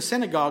teach in the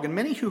synagogue, and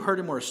many who heard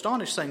him were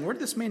astonished, saying, Where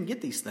did this man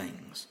get these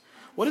things?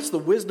 What is the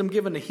wisdom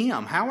given to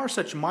him? How are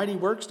such mighty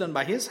works done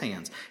by his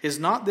hands? Is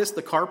not this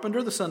the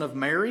carpenter, the son of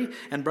Mary,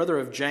 and brother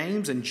of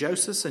James, and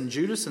Joseph, and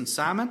Judas, and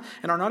Simon?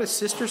 And are not his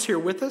sisters here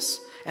with us?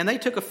 And they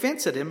took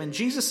offense at him. And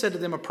Jesus said to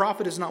them, A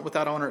prophet is not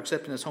without honor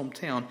except in his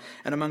hometown,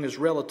 and among his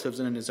relatives,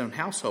 and in his own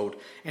household.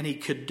 And he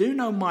could do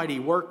no mighty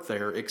work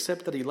there,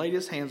 except that he laid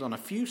his hands on a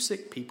few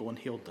sick people and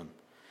healed them.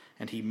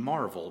 And he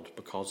marveled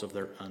because of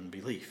their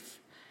unbelief.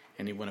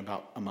 And he went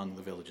about among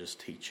the villages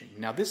teaching.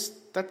 Now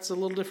that's a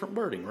little different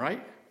wording,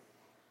 right?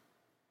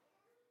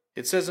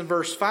 It says in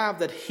verse 5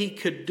 that he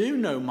could do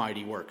no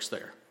mighty works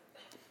there,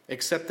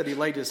 except that he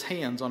laid his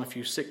hands on a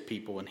few sick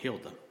people and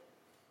healed them.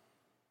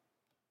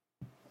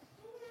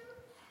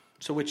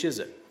 So which is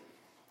it?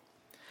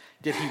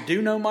 Did he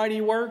do no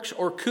mighty works,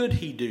 or could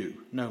he do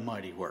no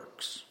mighty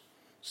works?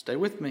 Stay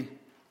with me.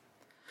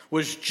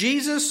 Was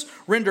Jesus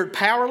rendered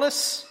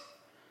powerless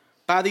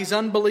by these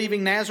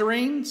unbelieving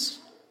Nazarenes?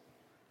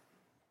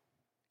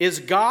 Is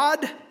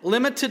God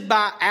limited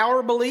by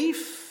our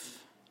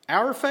belief,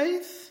 our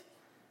faith?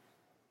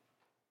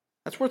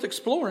 That's worth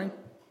exploring.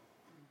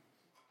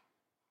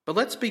 But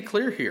let's be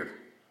clear here.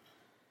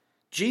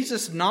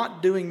 Jesus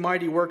not doing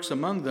mighty works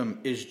among them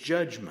is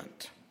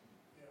judgment.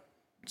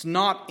 It's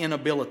not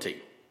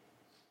inability.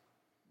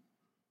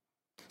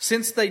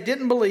 Since they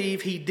didn't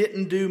believe, he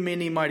didn't do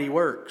many mighty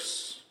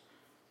works.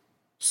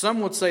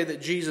 Some would say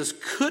that Jesus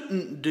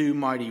couldn't do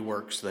mighty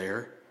works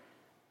there,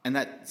 and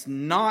that's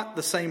not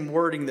the same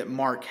wording that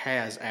Mark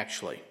has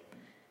actually.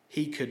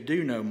 He could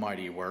do no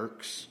mighty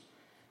works.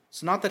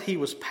 It's not that he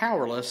was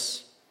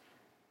powerless.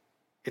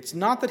 It's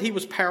not that he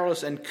was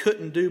powerless and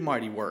couldn't do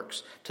mighty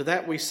works. To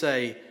that we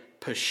say,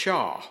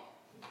 Pashah.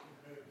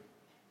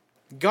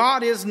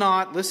 God is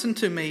not, listen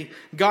to me,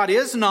 God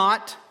is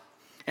not,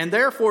 and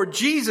therefore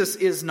Jesus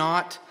is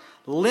not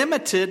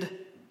limited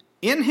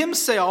in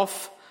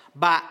himself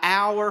by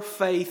our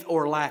faith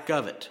or lack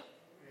of it.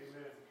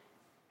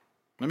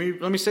 Let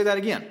me say that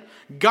again.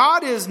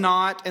 God is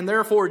not, and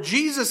therefore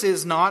Jesus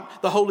is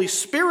not, the Holy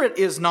Spirit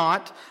is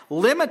not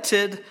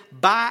limited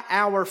by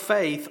our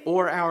faith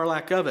or our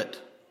lack of it.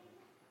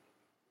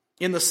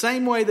 In the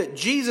same way that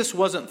Jesus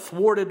wasn't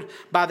thwarted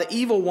by the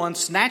evil one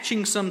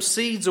snatching some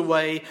seeds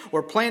away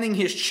or planting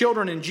his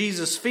children in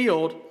Jesus'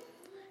 field,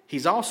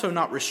 he's also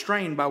not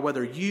restrained by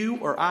whether you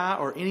or I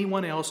or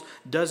anyone else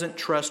doesn't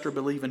trust or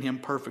believe in him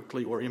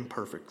perfectly or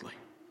imperfectly.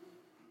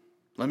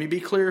 Let me be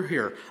clear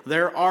here.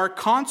 There are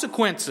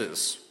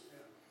consequences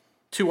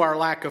to our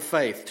lack of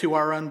faith, to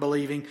our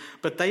unbelieving,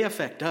 but they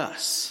affect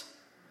us,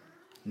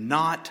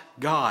 not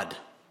God.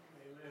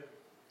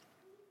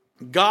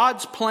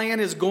 God's plan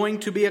is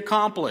going to be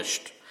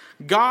accomplished.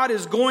 God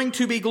is going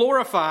to be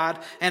glorified,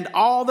 and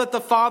all that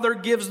the Father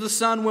gives the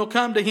Son will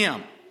come to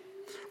him,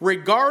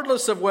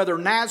 regardless of whether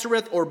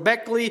Nazareth or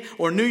Beckley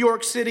or New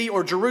York City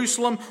or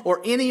Jerusalem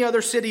or any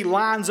other city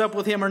lines up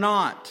with him or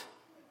not.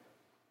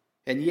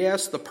 And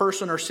yes, the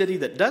person or city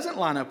that doesn't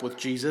line up with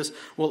Jesus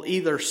will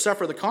either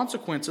suffer the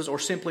consequences or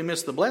simply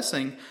miss the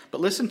blessing. But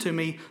listen to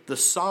me, the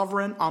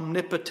sovereign,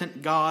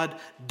 omnipotent God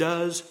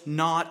does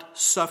not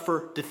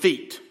suffer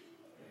defeat.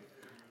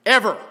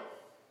 Ever.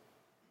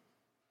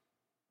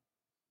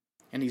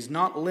 And he's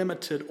not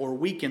limited or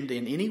weakened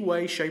in any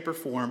way, shape, or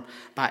form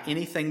by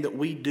anything that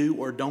we do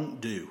or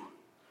don't do,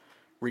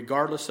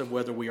 regardless of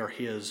whether we are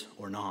his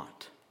or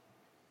not.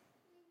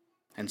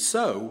 And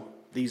so,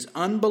 these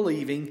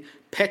unbelieving,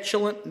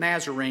 petulant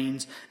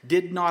Nazarenes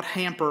did not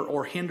hamper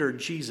or hinder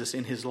Jesus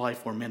in his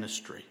life or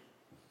ministry.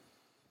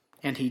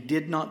 And he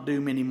did not do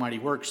many mighty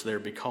works there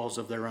because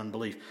of their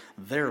unbelief.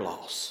 Their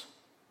loss.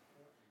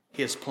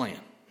 His plan.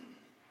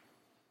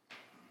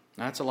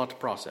 Now, that's a lot to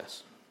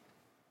process.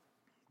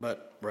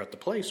 But we're at the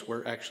place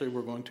where actually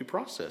we're going to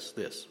process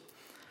this.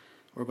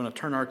 We're going to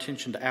turn our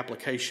attention to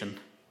application.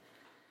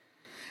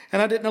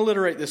 And I didn't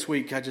alliterate this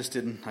week. I just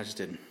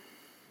didn't.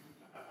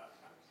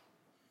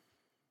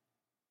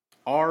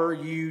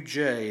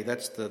 R-U-J,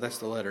 that's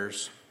the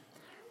letters.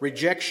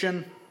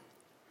 Rejection,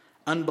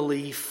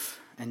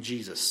 unbelief, and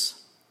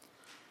Jesus.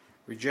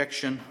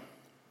 Rejection,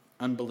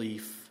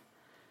 unbelief,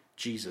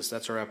 Jesus.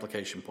 That's our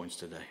application points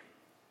today.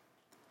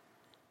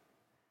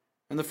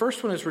 And the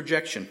first one is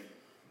rejection.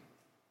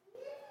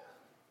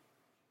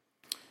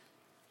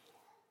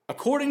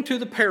 According to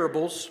the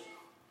parables,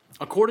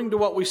 according to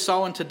what we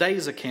saw in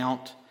today's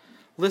account,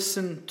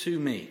 listen to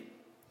me.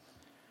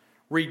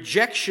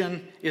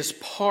 Rejection is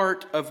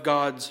part of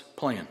God's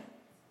plan.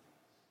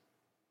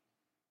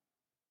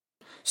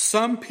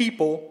 Some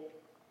people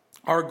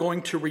are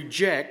going to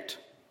reject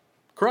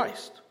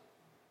Christ.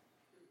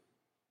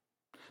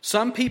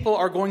 Some people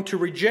are going to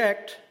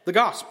reject the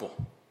gospel.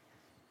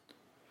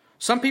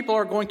 Some people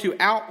are going to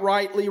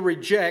outrightly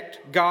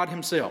reject God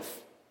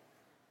himself.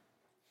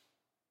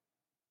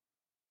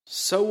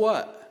 So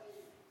what?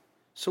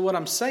 So what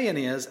I'm saying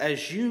is,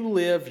 as you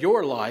live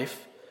your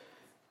life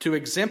to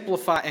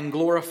exemplify and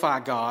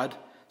glorify God,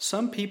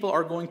 some people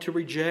are going to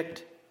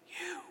reject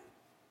you.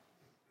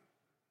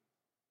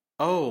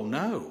 Oh,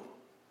 no.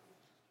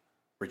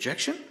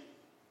 Rejection?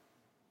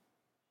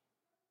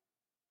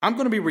 I'm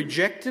going to be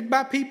rejected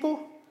by people?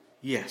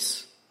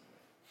 Yes.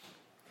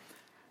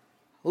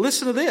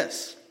 Listen to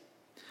this.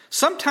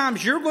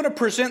 Sometimes you're going to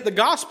present the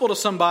gospel to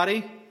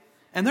somebody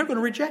and they're going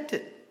to reject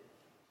it.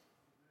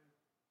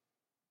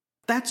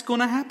 That's going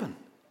to happen.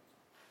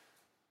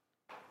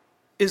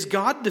 Is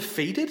God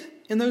defeated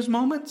in those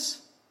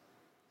moments?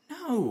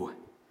 No.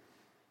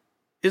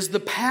 Is the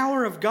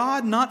power of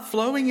God not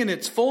flowing in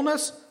its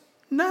fullness?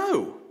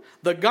 No.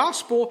 The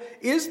gospel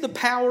is the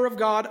power of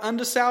God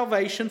unto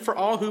salvation for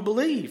all who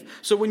believe.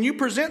 So when you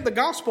present the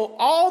gospel,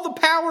 all the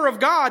power of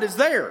God is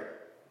there.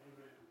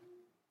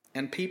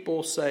 And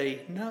people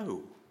say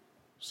no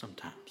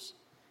sometimes.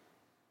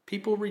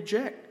 People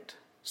reject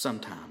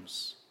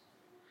sometimes.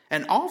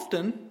 And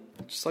often,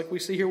 just like we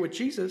see here with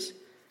Jesus,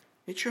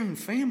 it's your own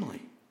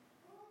family.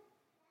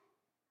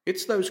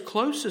 It's those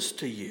closest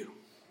to you.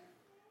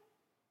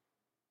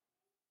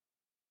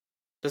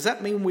 Does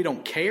that mean we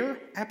don't care?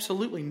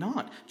 Absolutely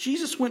not.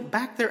 Jesus went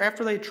back there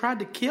after they tried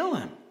to kill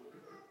him.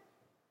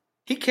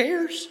 He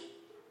cares.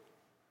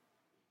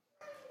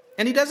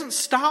 And he doesn't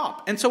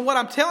stop. And so what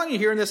I'm telling you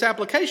here in this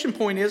application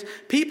point is,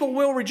 people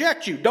will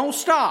reject you. Don't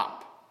stop.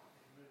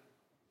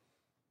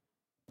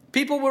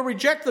 People will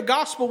reject the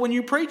gospel when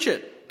you preach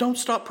it. Don't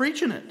stop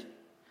preaching it.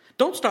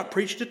 Don't stop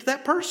preaching it to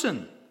that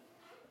person.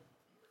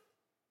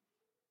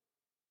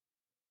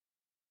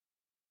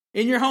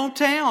 In your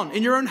hometown,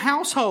 in your own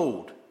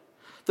household.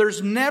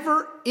 There's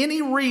never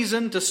any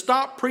reason to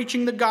stop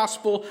preaching the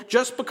gospel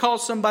just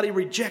because somebody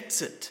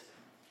rejects it.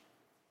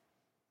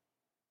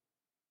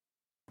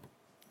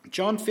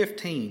 John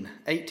 15,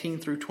 18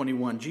 through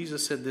 21,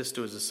 Jesus said this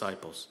to his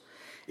disciples.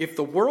 If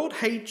the world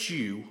hates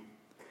you,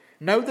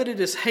 Know that it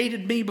has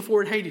hated me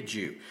before it hated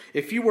you.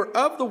 If you were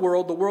of the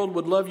world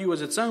would love you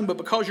as its own. But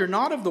because you're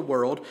not of the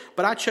world,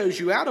 but I chose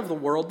you out of the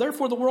world,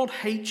 therefore the world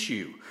hates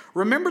you.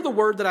 Remember the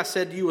word that I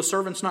said to you, a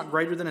servant's not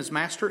greater than his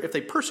master. If they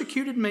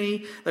persecuted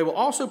me, they will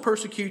also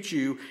persecute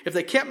you. If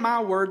they kept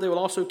my word, they will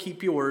also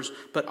keep yours.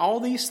 But all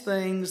these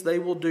things they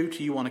will do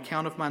to you on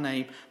account of my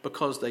name,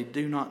 because they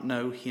do not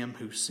know him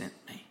who sent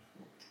me.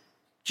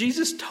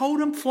 Jesus told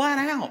them flat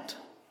out,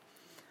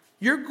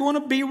 you're going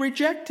to be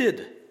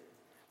rejected.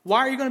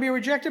 Why are you going to be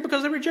rejected?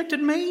 Because they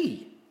rejected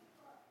me.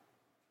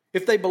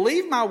 If they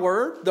believe my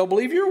word, they'll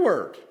believe your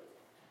word.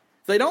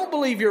 If they don't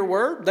believe your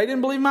word, they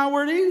didn't believe my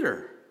word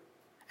either.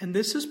 And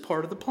this is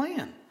part of the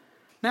plan.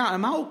 Now,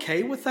 am I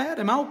okay with that?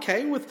 Am I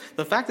okay with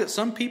the fact that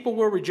some people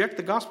will reject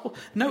the gospel?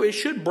 No, it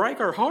should break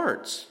our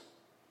hearts.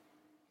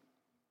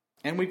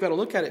 And we've got to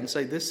look at it and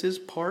say, this is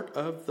part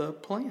of the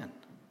plan.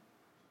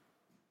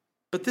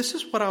 But this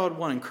is what I would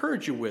want to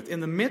encourage you with.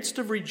 In the midst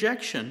of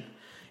rejection,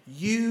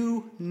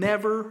 you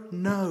never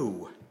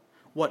know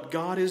what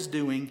God is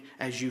doing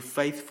as you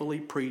faithfully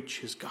preach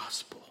his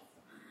gospel.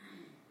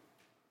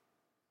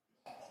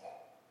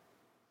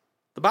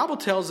 The Bible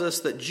tells us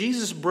that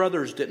Jesus'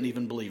 brothers didn't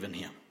even believe in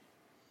him.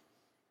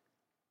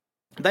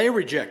 They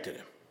rejected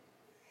him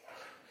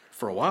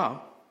for a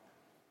while.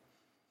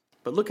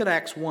 But look at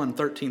Acts 1,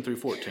 13 through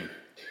 14.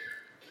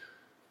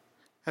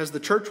 As the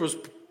church was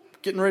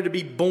getting ready to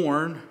be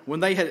born,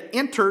 when they had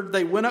entered,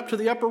 they went up to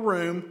the upper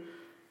room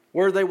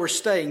where they were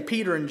staying,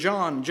 Peter and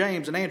John,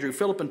 James and Andrew,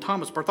 Philip and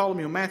Thomas,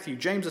 Bartholomew and Matthew,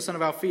 James the son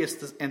of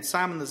Alphaeus, and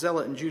Simon the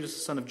Zealot, and Judas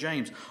the son of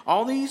James.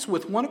 All these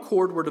with one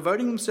accord were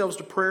devoting themselves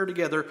to prayer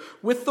together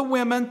with the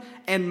women,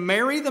 and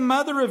Mary the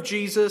mother of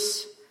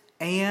Jesus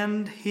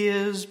and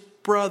his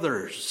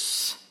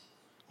brothers.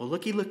 Well,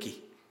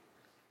 looky.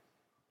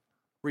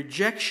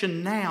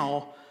 Rejection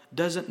now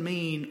doesn't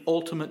mean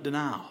ultimate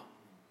denial.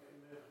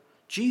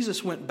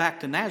 Jesus went back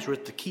to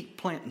Nazareth to keep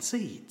planting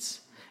seeds.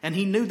 And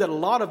he knew that a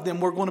lot of them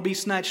were going to be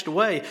snatched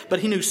away,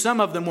 but he knew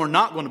some of them were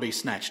not going to be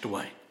snatched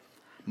away.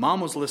 Mom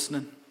was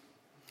listening.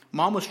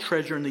 Mom was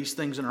treasuring these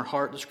things in her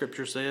heart, the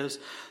scripture says.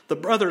 The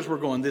brothers were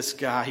going, this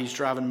guy, he's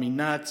driving me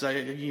nuts.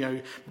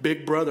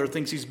 Big brother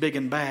thinks he's big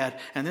and bad.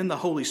 And then the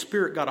Holy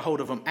Spirit got a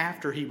hold of him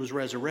after he was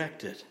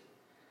resurrected.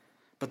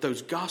 But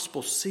those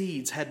gospel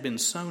seeds had been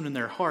sown in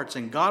their hearts,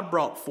 and God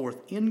brought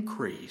forth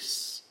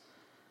increase.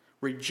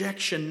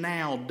 Rejection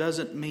now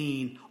doesn't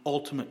mean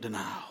ultimate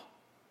denial.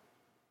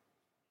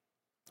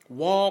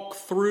 Walk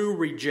through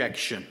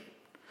rejection.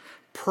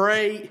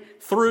 Pray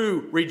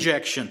through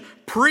rejection.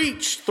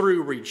 Preach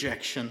through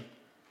rejection.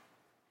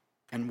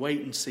 And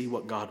wait and see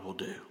what God will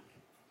do.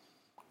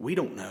 We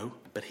don't know,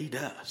 but he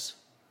does.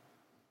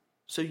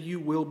 So you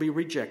will be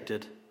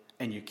rejected,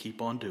 and you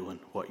keep on doing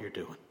what you're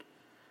doing.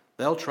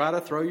 They'll try to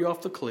throw you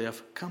off the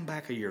cliff. Come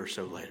back a year or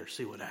so later.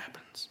 See what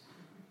happens.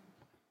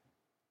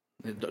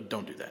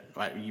 Don't do that.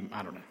 I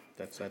don't know.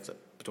 That's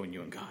between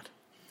you and God.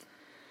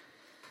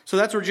 So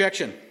that's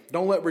rejection.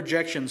 Don't let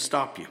rejection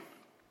stop you.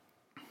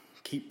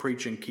 Keep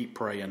preaching, keep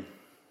praying,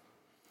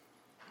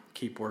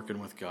 keep working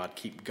with God,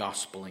 keep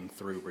gospeling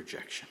through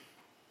rejection.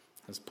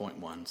 That's point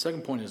one.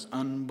 Second point is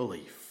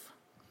unbelief.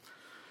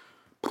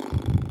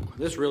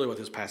 This is really what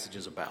this passage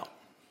is about.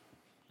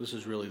 This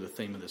is really the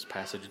theme of this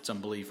passage. It's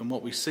unbelief. And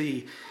what we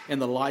see in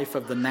the life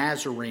of the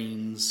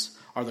Nazarenes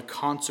are the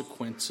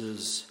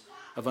consequences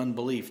of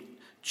unbelief.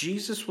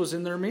 Jesus was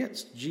in their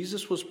midst.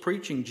 Jesus was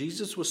preaching.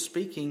 Jesus was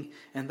speaking.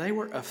 And they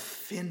were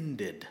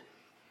offended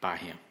by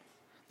him.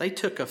 They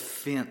took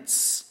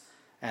offense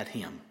at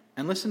him.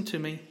 And listen to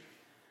me.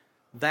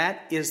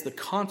 That is the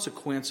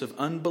consequence of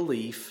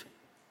unbelief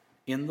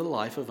in the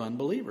life of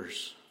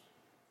unbelievers.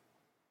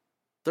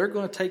 They're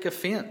going to take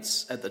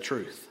offense at the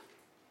truth.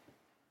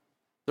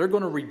 They're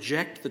going to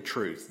reject the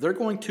truth. They're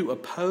going to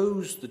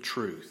oppose the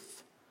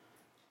truth.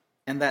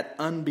 And that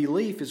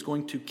unbelief is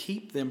going to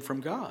keep them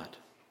from God.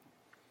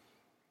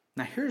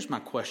 Now, here's my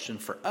question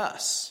for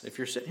us. If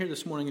you're sitting here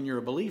this morning and you're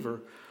a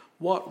believer,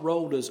 what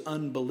role does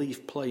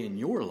unbelief play in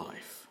your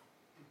life?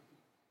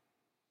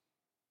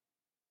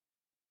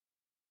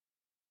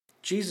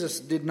 Jesus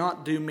did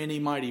not do many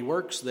mighty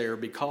works there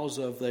because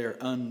of their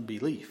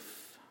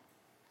unbelief.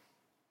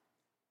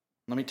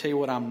 Let me tell you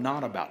what I'm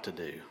not about to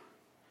do.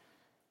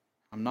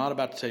 I'm not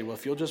about to tell you, well,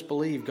 if you'll just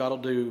believe, God will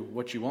do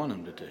what you want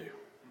him to do.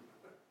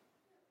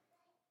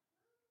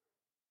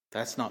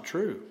 That's not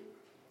true.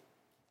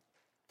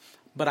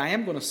 But I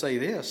am going to say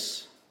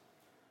this.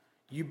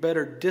 You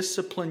better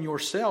discipline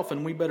yourself,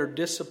 and we better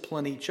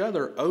discipline each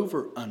other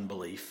over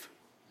unbelief,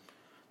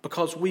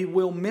 because we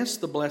will miss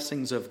the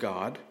blessings of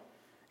God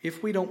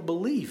if we don't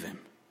believe him.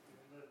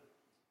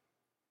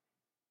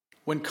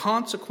 When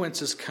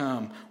consequences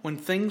come, when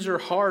things are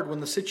hard,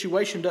 when the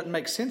situation doesn't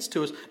make sense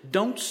to us,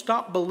 don't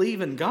stop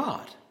believing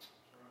God.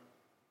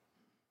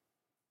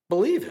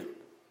 Believe him.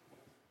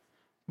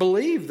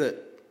 Believe that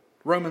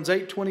Romans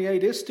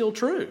 8:28 is still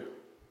true.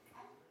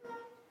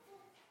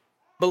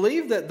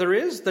 Believe that there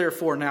is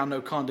therefore now no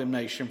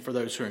condemnation for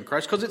those who are in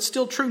Christ, because it's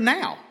still true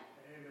now.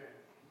 Amen.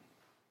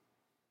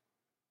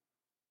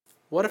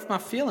 What if my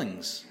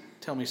feelings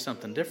tell me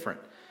something different.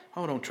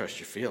 Oh, don't trust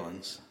your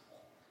feelings.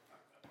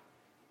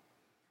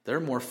 They're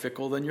more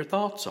fickle than your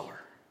thoughts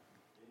are.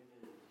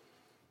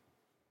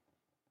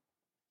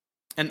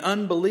 And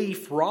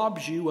unbelief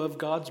robs you of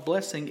God's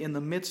blessing in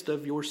the midst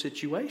of your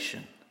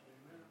situation.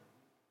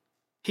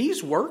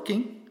 He's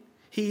working.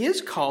 He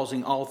is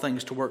causing all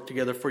things to work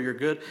together for your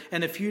good.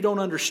 And if you don't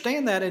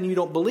understand that and you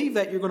don't believe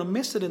that, you're going to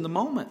miss it in the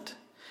moment.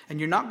 And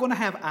you're not going to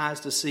have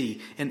eyes to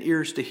see and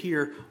ears to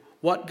hear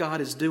what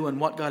God is doing,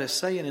 what God is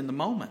saying in the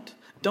moment.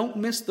 Don't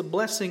miss the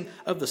blessing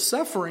of the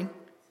suffering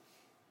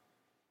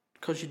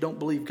because you don't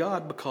believe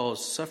God,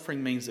 because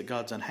suffering means that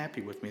God's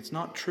unhappy with me. It's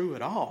not true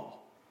at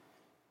all.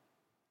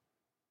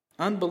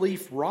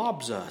 Unbelief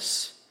robs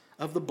us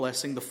of the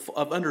blessing,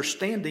 of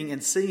understanding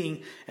and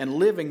seeing and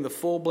living the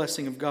full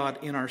blessing of God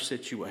in our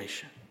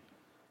situation.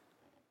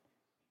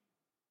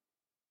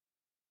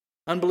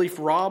 Unbelief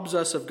robs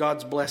us of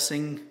God's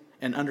blessing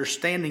and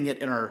understanding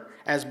it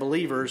as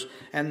believers,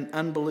 and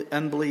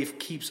unbelief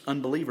keeps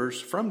unbelievers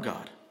from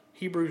God.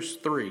 Hebrews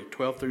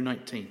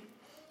 3:12-19.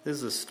 This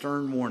is a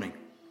stern warning.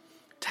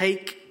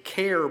 Take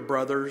care,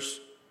 brothers,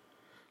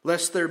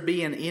 lest there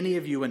be in any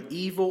of you an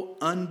evil,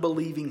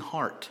 unbelieving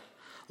heart,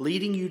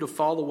 leading you to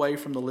fall away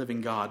from the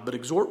living God. But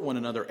exhort one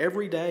another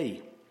every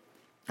day,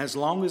 as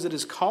long as it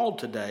is called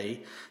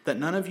today, that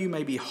none of you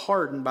may be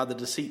hardened by the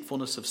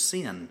deceitfulness of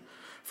sin.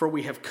 For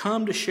we have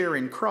come to share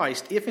in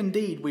Christ, if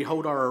indeed we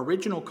hold our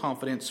original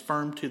confidence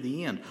firm to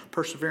the end.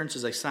 Perseverance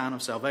is a sign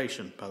of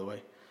salvation, by the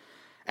way.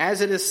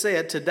 As it is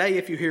said, today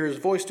if you hear his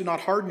voice, do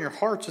not harden your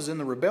hearts as in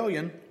the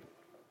rebellion.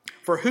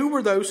 For who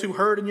were those who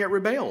heard and yet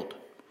rebelled?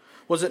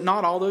 Was it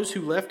not all those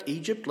who left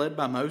Egypt led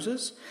by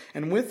Moses?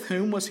 And with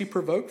whom was he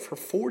provoked for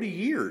 40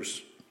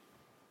 years?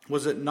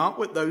 Was it not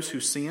with those who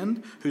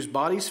sinned, whose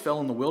bodies fell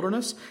in the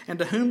wilderness? And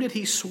to whom did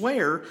he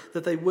swear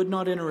that they would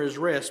not enter his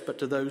rest, but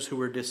to those who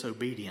were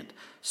disobedient?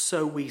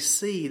 So we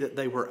see that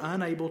they were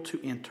unable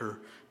to enter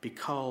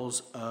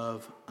because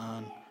of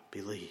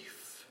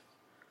unbelief.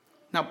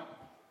 Now,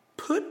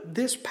 put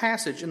this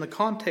passage in the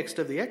context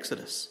of the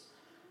Exodus.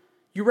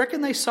 You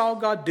reckon they saw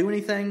God do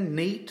anything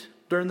neat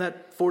during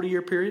that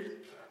 40-year period?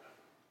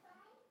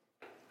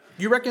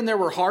 You reckon there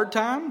were hard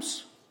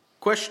times?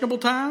 Questionable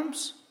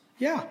times?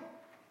 Yeah.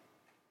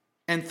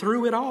 And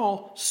through it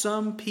all,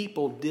 some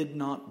people did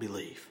not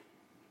believe.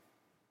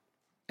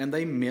 And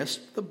they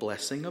missed the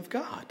blessing of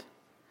God.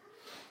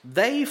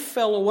 They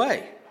fell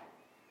away.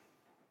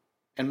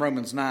 And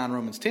Romans 9,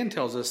 Romans 10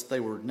 tells us they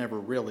were never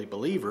really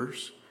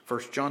believers.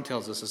 1 John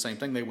tells us the same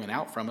thing. They went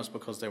out from us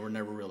because they were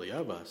never really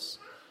of us.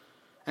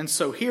 And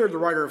so here the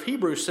writer of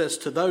Hebrews says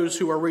to those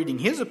who are reading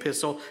his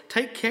epistle,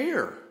 take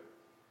care,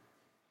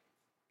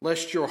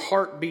 lest your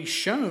heart be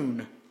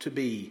shown to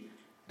be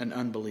an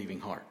unbelieving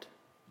heart.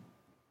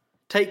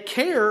 Take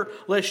care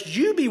lest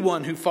you be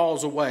one who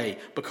falls away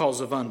because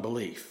of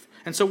unbelief.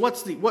 And so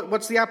what's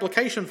the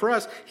application for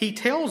us? He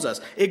tells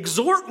us,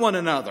 exhort one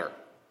another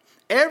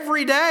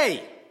every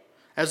day,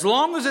 as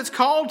long as it's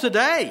called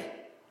today,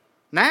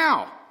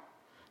 now,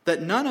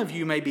 that none of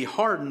you may be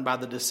hardened by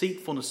the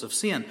deceitfulness of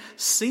sin.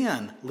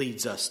 Sin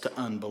leads us to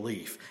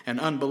unbelief, and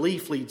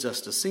unbelief leads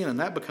us to sin, and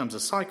that becomes a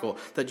cycle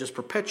that just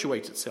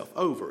perpetuates itself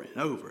over and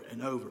over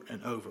and over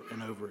and over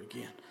and over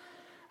again.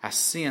 I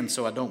sin,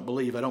 so I don't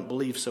believe. I don't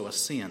believe, so I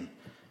sin.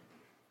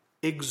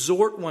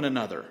 Exhort one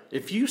another.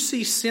 If you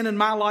see sin in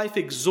my life,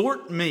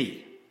 exhort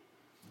me.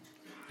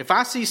 If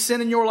I see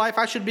sin in your life,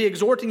 I should be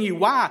exhorting you.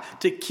 Why?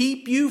 To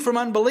keep you from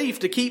unbelief,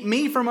 to keep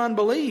me from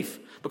unbelief.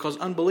 Because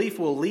unbelief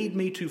will lead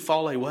me to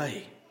fall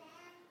away.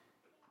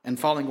 And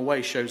falling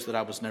away shows that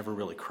I was never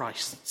really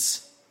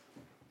Christ's.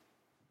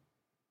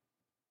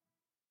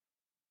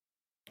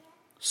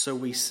 So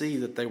we see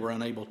that they were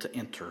unable to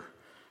enter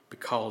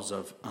because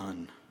of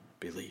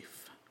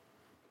unbelief.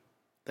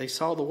 They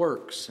saw the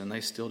works and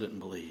they still didn't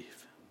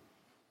believe.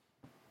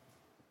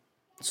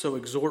 So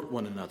exhort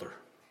one another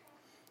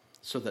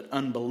so that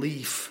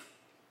unbelief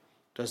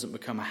doesn't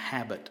become a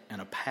habit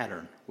and a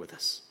pattern with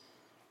us.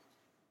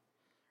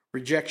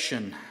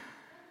 Rejection,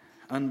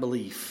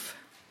 unbelief,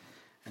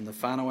 and the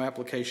final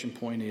application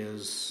point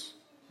is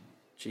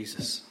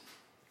Jesus.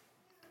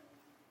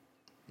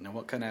 Now,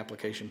 what kind of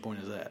application point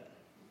is that?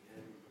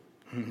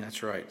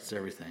 That's right, it's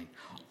everything.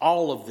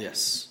 All of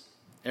this,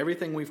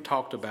 everything we've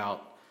talked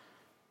about,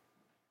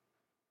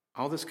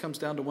 all this comes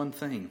down to one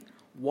thing.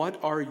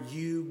 What are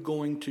you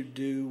going to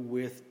do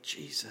with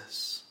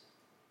Jesus?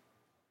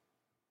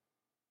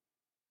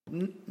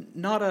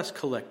 Not us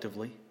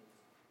collectively.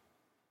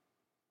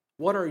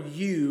 What are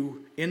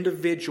you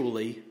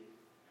individually,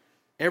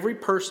 every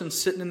person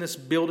sitting in this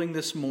building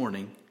this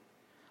morning,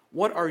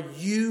 what are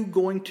you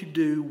going to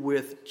do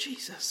with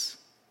Jesus?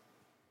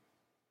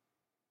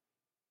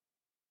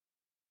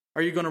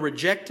 Are you going to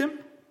reject him?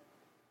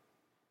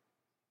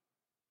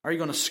 Are you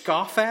going to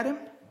scoff at him?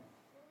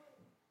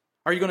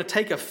 Are you going to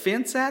take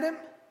offense at him?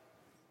 Are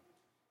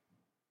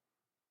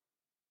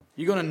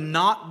you going to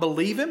not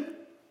believe him?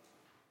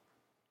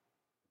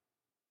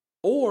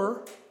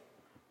 Or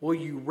will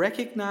you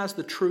recognize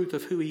the truth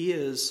of who he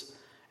is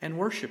and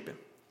worship him?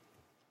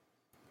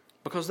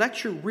 Because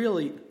that's your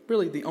really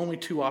the only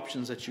two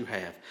options that you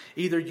have.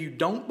 Either you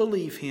don't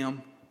believe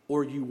him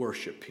or you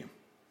worship him.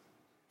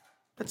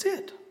 That's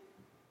it.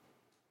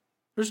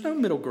 There's no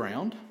middle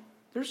ground.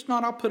 There's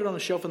not, I'll put it on a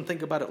shelf and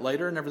think about it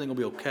later and everything will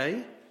be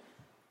okay.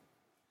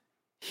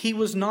 He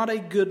was not a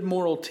good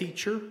moral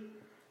teacher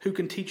who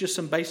can teach us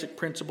some basic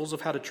principles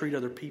of how to treat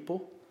other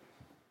people.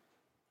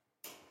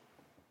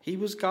 He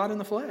was God in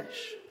the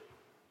flesh.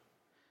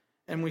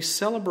 And we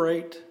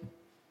celebrate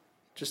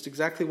just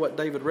exactly what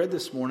David read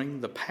this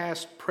morning, the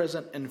past,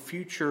 present, and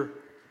future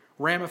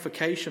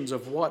ramifications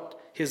of what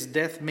his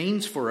death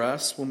means for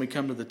us when we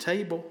come to the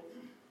table.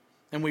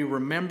 And we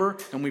remember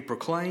and we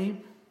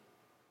proclaim.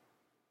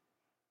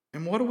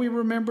 And what are we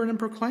remembering and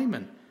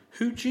proclaiming?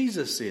 Who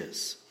Jesus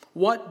is.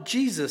 What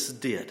Jesus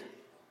did.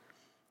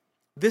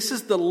 This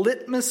is the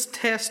litmus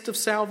test of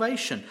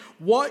salvation.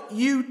 What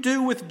you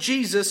do with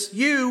Jesus,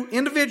 you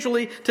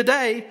individually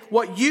today,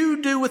 what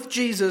you do with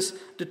Jesus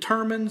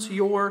determines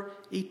your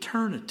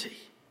eternity.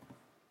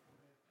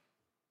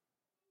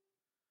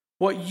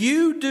 What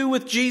you do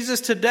with Jesus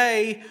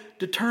today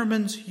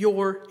determines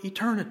your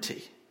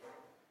eternity.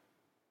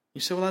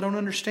 You say, well, I don't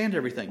understand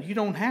everything. You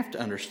don't have to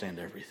understand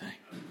everything.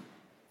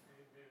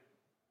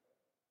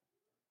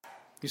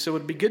 You say,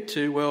 would it be good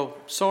to? Well,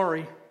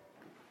 sorry.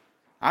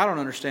 I don't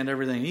understand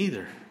everything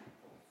either.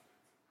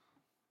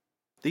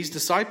 These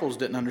disciples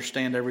didn't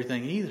understand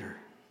everything either.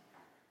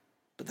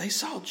 But they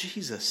saw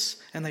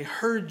Jesus and they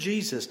heard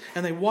Jesus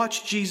and they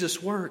watched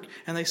Jesus work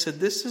and they said,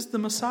 this is the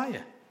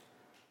Messiah.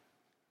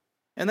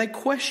 And they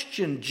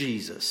questioned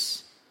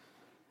Jesus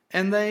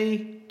and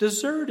they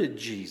deserted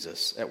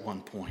Jesus at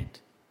one point.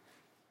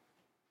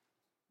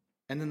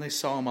 And then they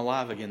saw him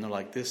alive again. They're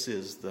like, this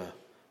is the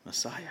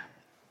Messiah.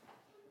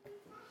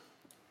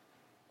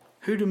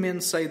 Who do men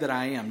say that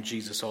I am?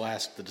 Jesus will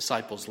ask the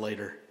disciples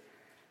later.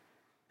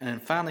 And then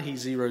finally he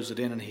zeroes it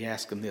in and he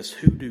asks them this.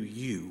 Who do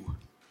you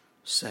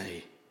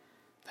say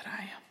that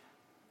I am?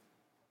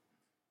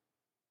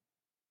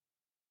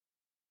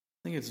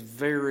 I think it's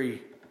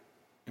very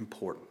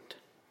important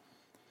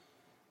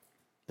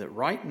that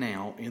right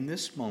now, in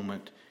this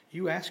moment,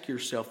 you ask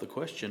yourself the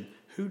question,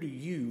 who do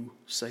you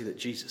say that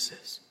Jesus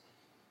is?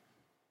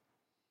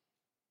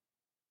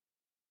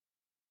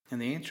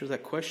 And the answer to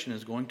that question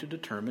is going to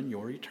determine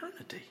your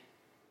eternity.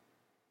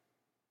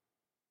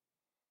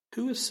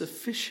 Who is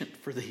sufficient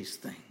for these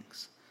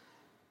things?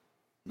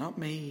 Not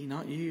me,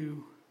 not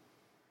you.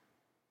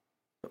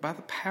 But by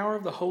the power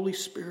of the Holy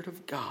Spirit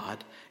of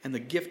God and the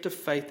gift of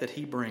faith that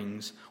He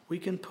brings, we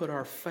can put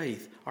our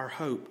faith, our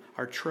hope,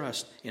 our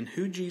trust in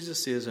who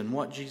Jesus is and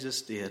what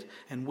Jesus did,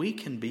 and we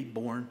can be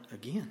born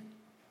again.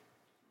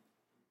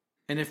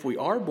 And if we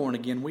are born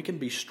again, we can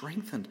be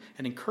strengthened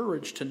and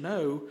encouraged to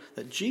know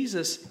that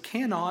Jesus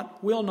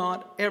cannot, will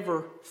not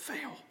ever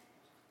fail.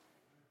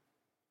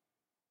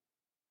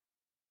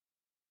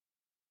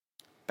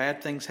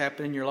 Bad things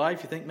happen in your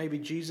life, you think maybe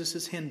Jesus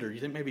is hindered.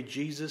 You think maybe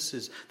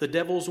the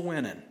devil's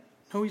winning.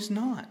 No, he's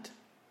not.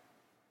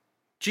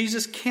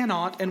 Jesus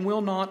cannot and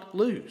will not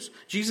lose.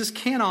 Jesus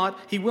cannot,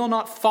 he will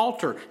not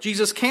falter.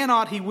 Jesus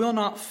cannot, he will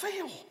not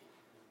fail.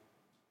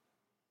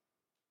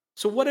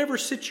 So whatever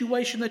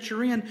situation that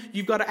you're in,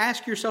 you've got to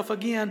ask yourself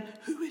again,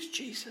 who is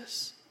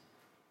Jesus?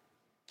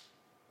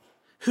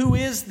 Who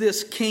is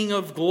this King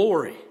of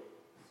glory?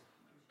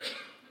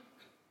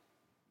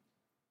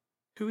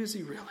 Who is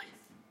he really?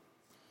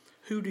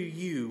 Who do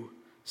you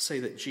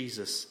say that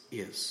Jesus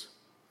is?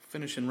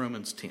 Finish in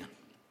Romans 10,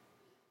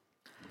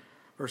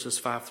 verses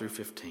 5 through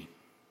 15.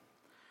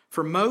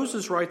 For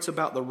Moses writes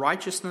about the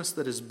righteousness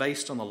that is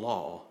based on the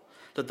law,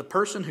 that the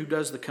person who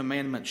does the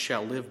commandments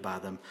shall live by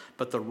them.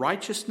 But the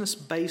righteousness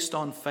based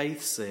on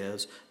faith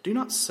says, do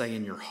not say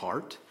in your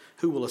heart,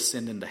 who will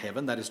ascend into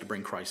heaven, that is to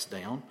bring Christ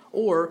down,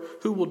 or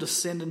who will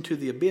descend into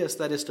the abyss,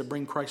 that is to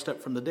bring Christ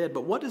up from the dead.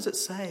 But what does it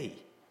say?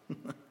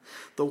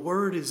 The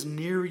word is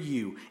near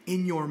you,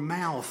 in your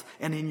mouth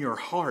and in your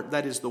heart.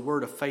 That is the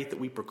word of faith that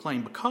we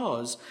proclaim.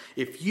 Because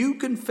if you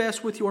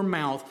confess with your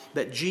mouth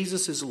that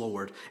Jesus is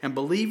Lord and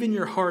believe in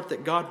your heart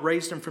that God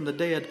raised him from the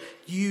dead,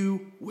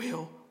 you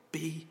will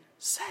be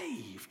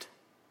saved.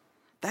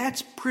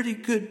 That's pretty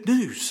good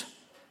news.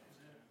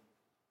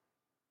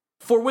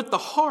 For with the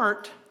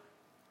heart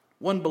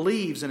one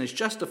believes and is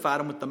justified,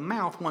 and with the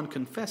mouth one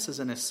confesses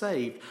and is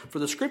saved. For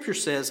the scripture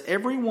says,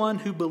 everyone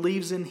who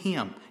believes in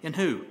him, in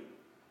who?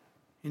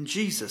 In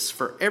Jesus.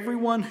 For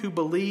everyone who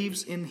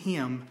believes in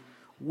him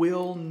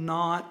will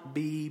not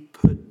be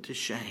put to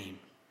shame.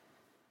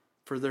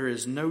 For there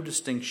is no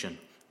distinction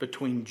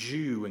between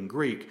Jew and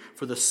Greek,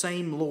 for the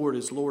same Lord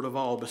is Lord of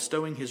all,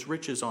 bestowing his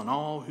riches on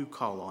all who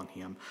call on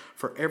him.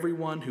 For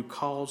everyone who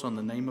calls on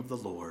the name of the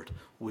Lord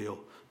will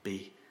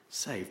be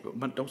saved.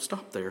 But don't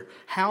stop there.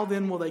 How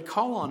then will they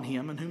call on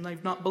him in whom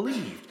they've not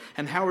believed?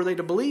 And how are they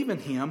to believe in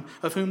him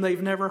of whom they've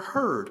never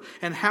heard?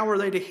 And how are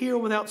they to hear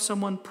without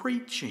someone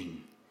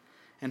preaching?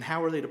 And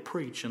how are they to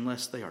preach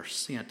unless they are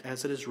sent?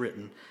 As it is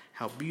written,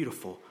 how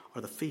beautiful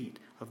are the feet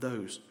of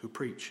those who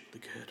preach the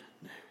good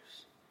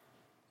news.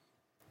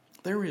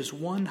 There is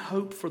one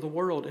hope for the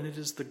world, and it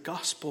is the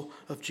gospel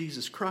of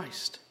Jesus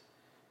Christ.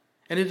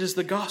 And it is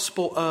the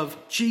gospel of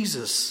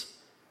Jesus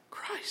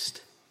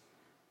Christ.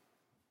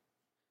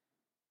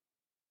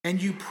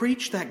 And you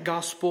preach that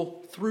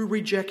gospel through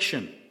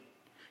rejection.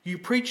 You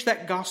preach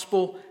that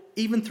gospel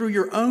even through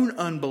your own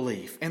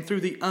unbelief and through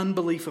the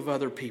unbelief of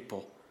other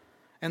people.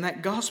 And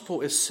that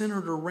gospel is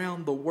centered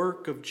around the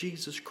work of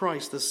Jesus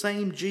Christ, the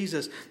same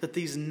Jesus that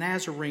these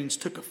Nazarenes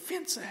took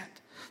offense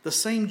at, the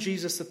same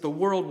Jesus that the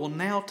world will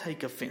now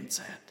take offense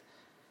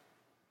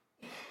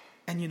at.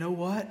 And you know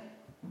what?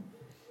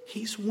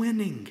 He's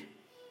winning.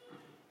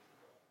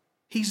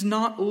 He's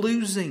not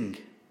losing.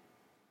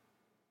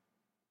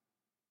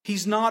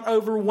 He's not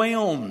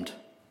overwhelmed.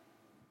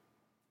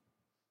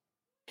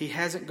 He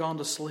hasn't gone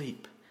to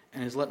sleep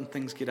and is letting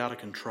things get out of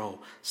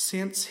control.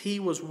 Since he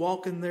was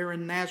walking there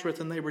in Nazareth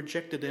and they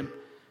rejected him,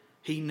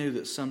 he knew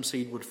that some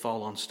seed would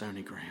fall on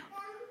stony ground.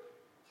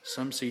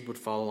 Some seed would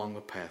fall along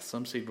the path.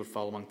 Some seed would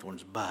fall among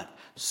thorns. But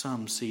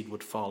some seed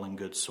would fall in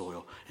good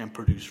soil and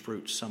produce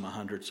fruit, some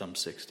 100, some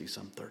 60,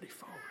 some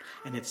 30-fold.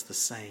 And it's the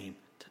same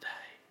today.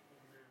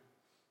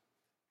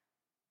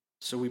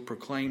 So we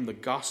proclaim the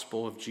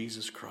gospel of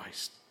Jesus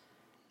Christ.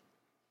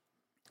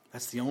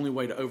 That's the only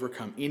way to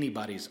overcome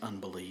anybody's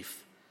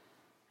unbelief.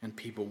 And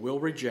people will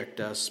reject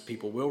us.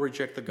 People will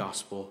reject the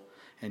gospel.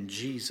 And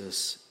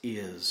Jesus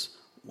is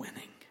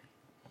winning.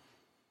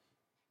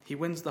 He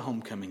wins the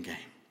homecoming game.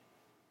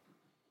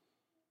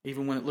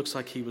 Even when it looks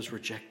like he was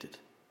rejected.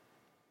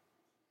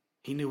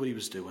 He knew what he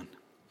was doing.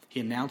 He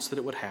announced that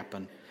it would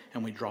happen.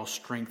 And we draw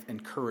strength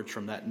and courage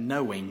from that,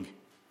 knowing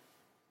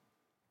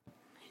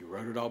he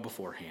wrote it all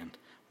beforehand.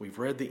 We've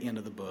read the end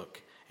of the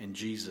book. And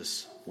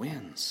Jesus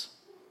wins.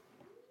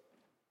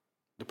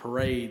 The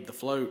parade, the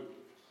float,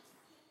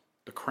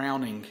 the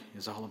crowning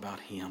is all about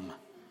him.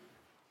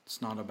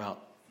 It's not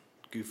about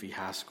goofy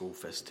high school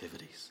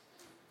festivities.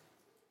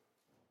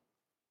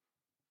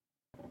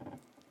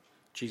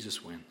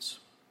 Jesus wins.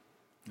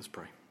 Let's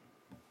pray.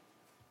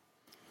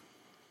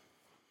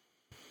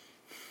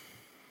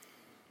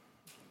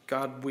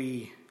 God,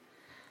 we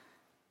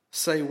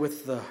say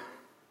with the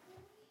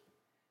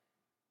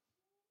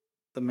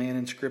man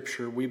in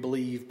Scripture, we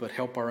believe, but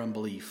help our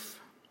unbelief.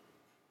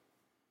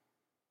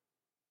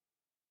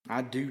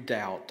 I do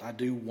doubt, I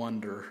do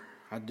wonder,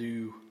 I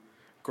do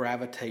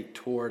gravitate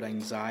toward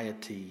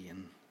anxiety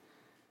and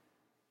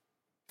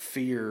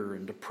fear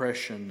and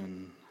depression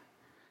and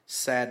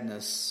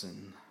sadness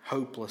and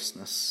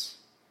hopelessness.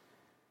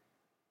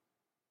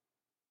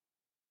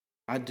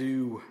 I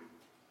do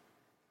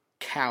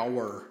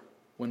cower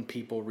when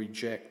people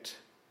reject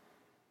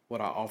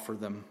what I offer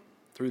them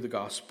through the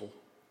gospel.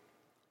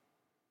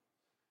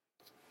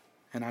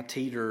 And I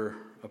teeter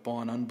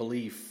upon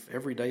unbelief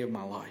every day of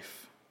my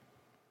life.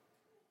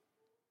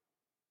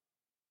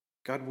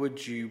 God,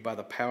 would you, by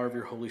the power of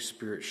your Holy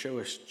Spirit, show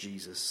us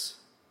Jesus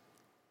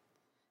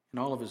in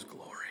all of his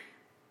glory,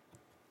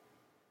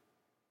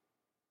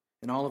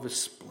 in all of his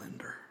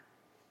splendor,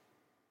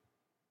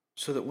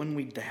 so that when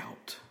we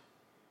doubt,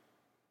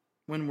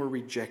 when we're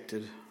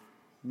rejected,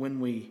 when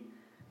we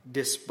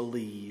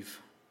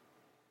disbelieve,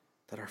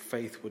 that our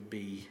faith would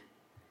be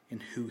in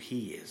who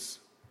he is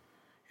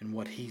and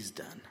what he's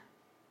done,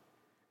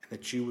 and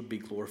that you would be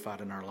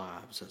glorified in our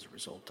lives as a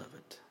result of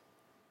it.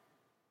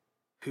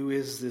 Who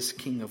is this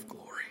King of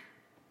glory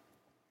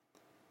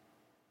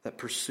that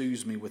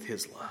pursues me with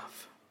his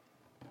love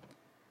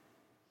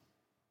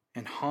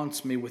and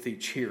haunts me with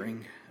each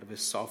hearing of his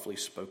softly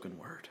spoken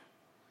word?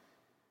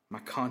 My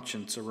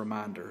conscience a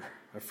reminder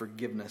of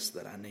forgiveness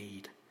that I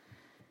need.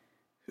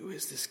 Who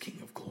is this King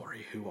of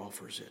glory who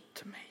offers it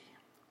to me?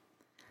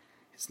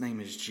 His name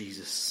is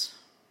Jesus,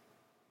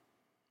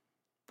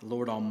 the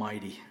Lord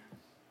Almighty,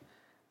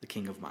 the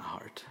King of my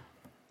heart,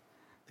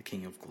 the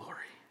King of glory.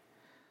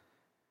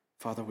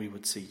 Father, we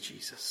would see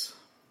Jesus.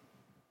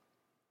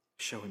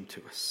 Show him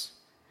to us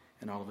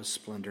in all of his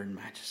splendor and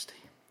majesty.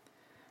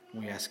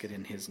 We ask it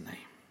in his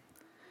name.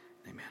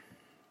 Amen.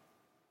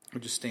 We'll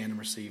just stand and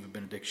receive a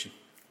benediction.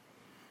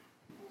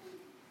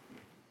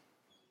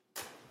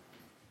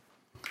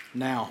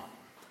 Now,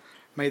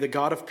 may the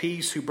God of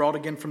peace, who brought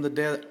again from the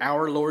dead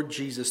our Lord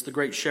Jesus, the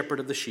great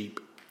shepherd of the sheep,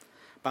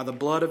 by the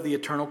blood of the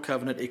eternal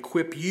covenant,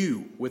 equip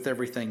you with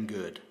everything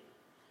good,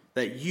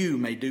 that you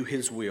may do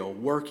his will,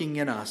 working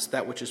in us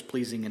that which is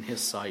pleasing in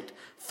his sight,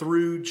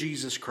 through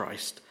Jesus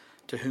Christ,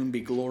 to whom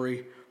be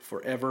glory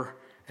forever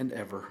and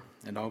ever.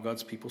 And all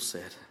God's people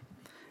said,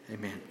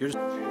 amen.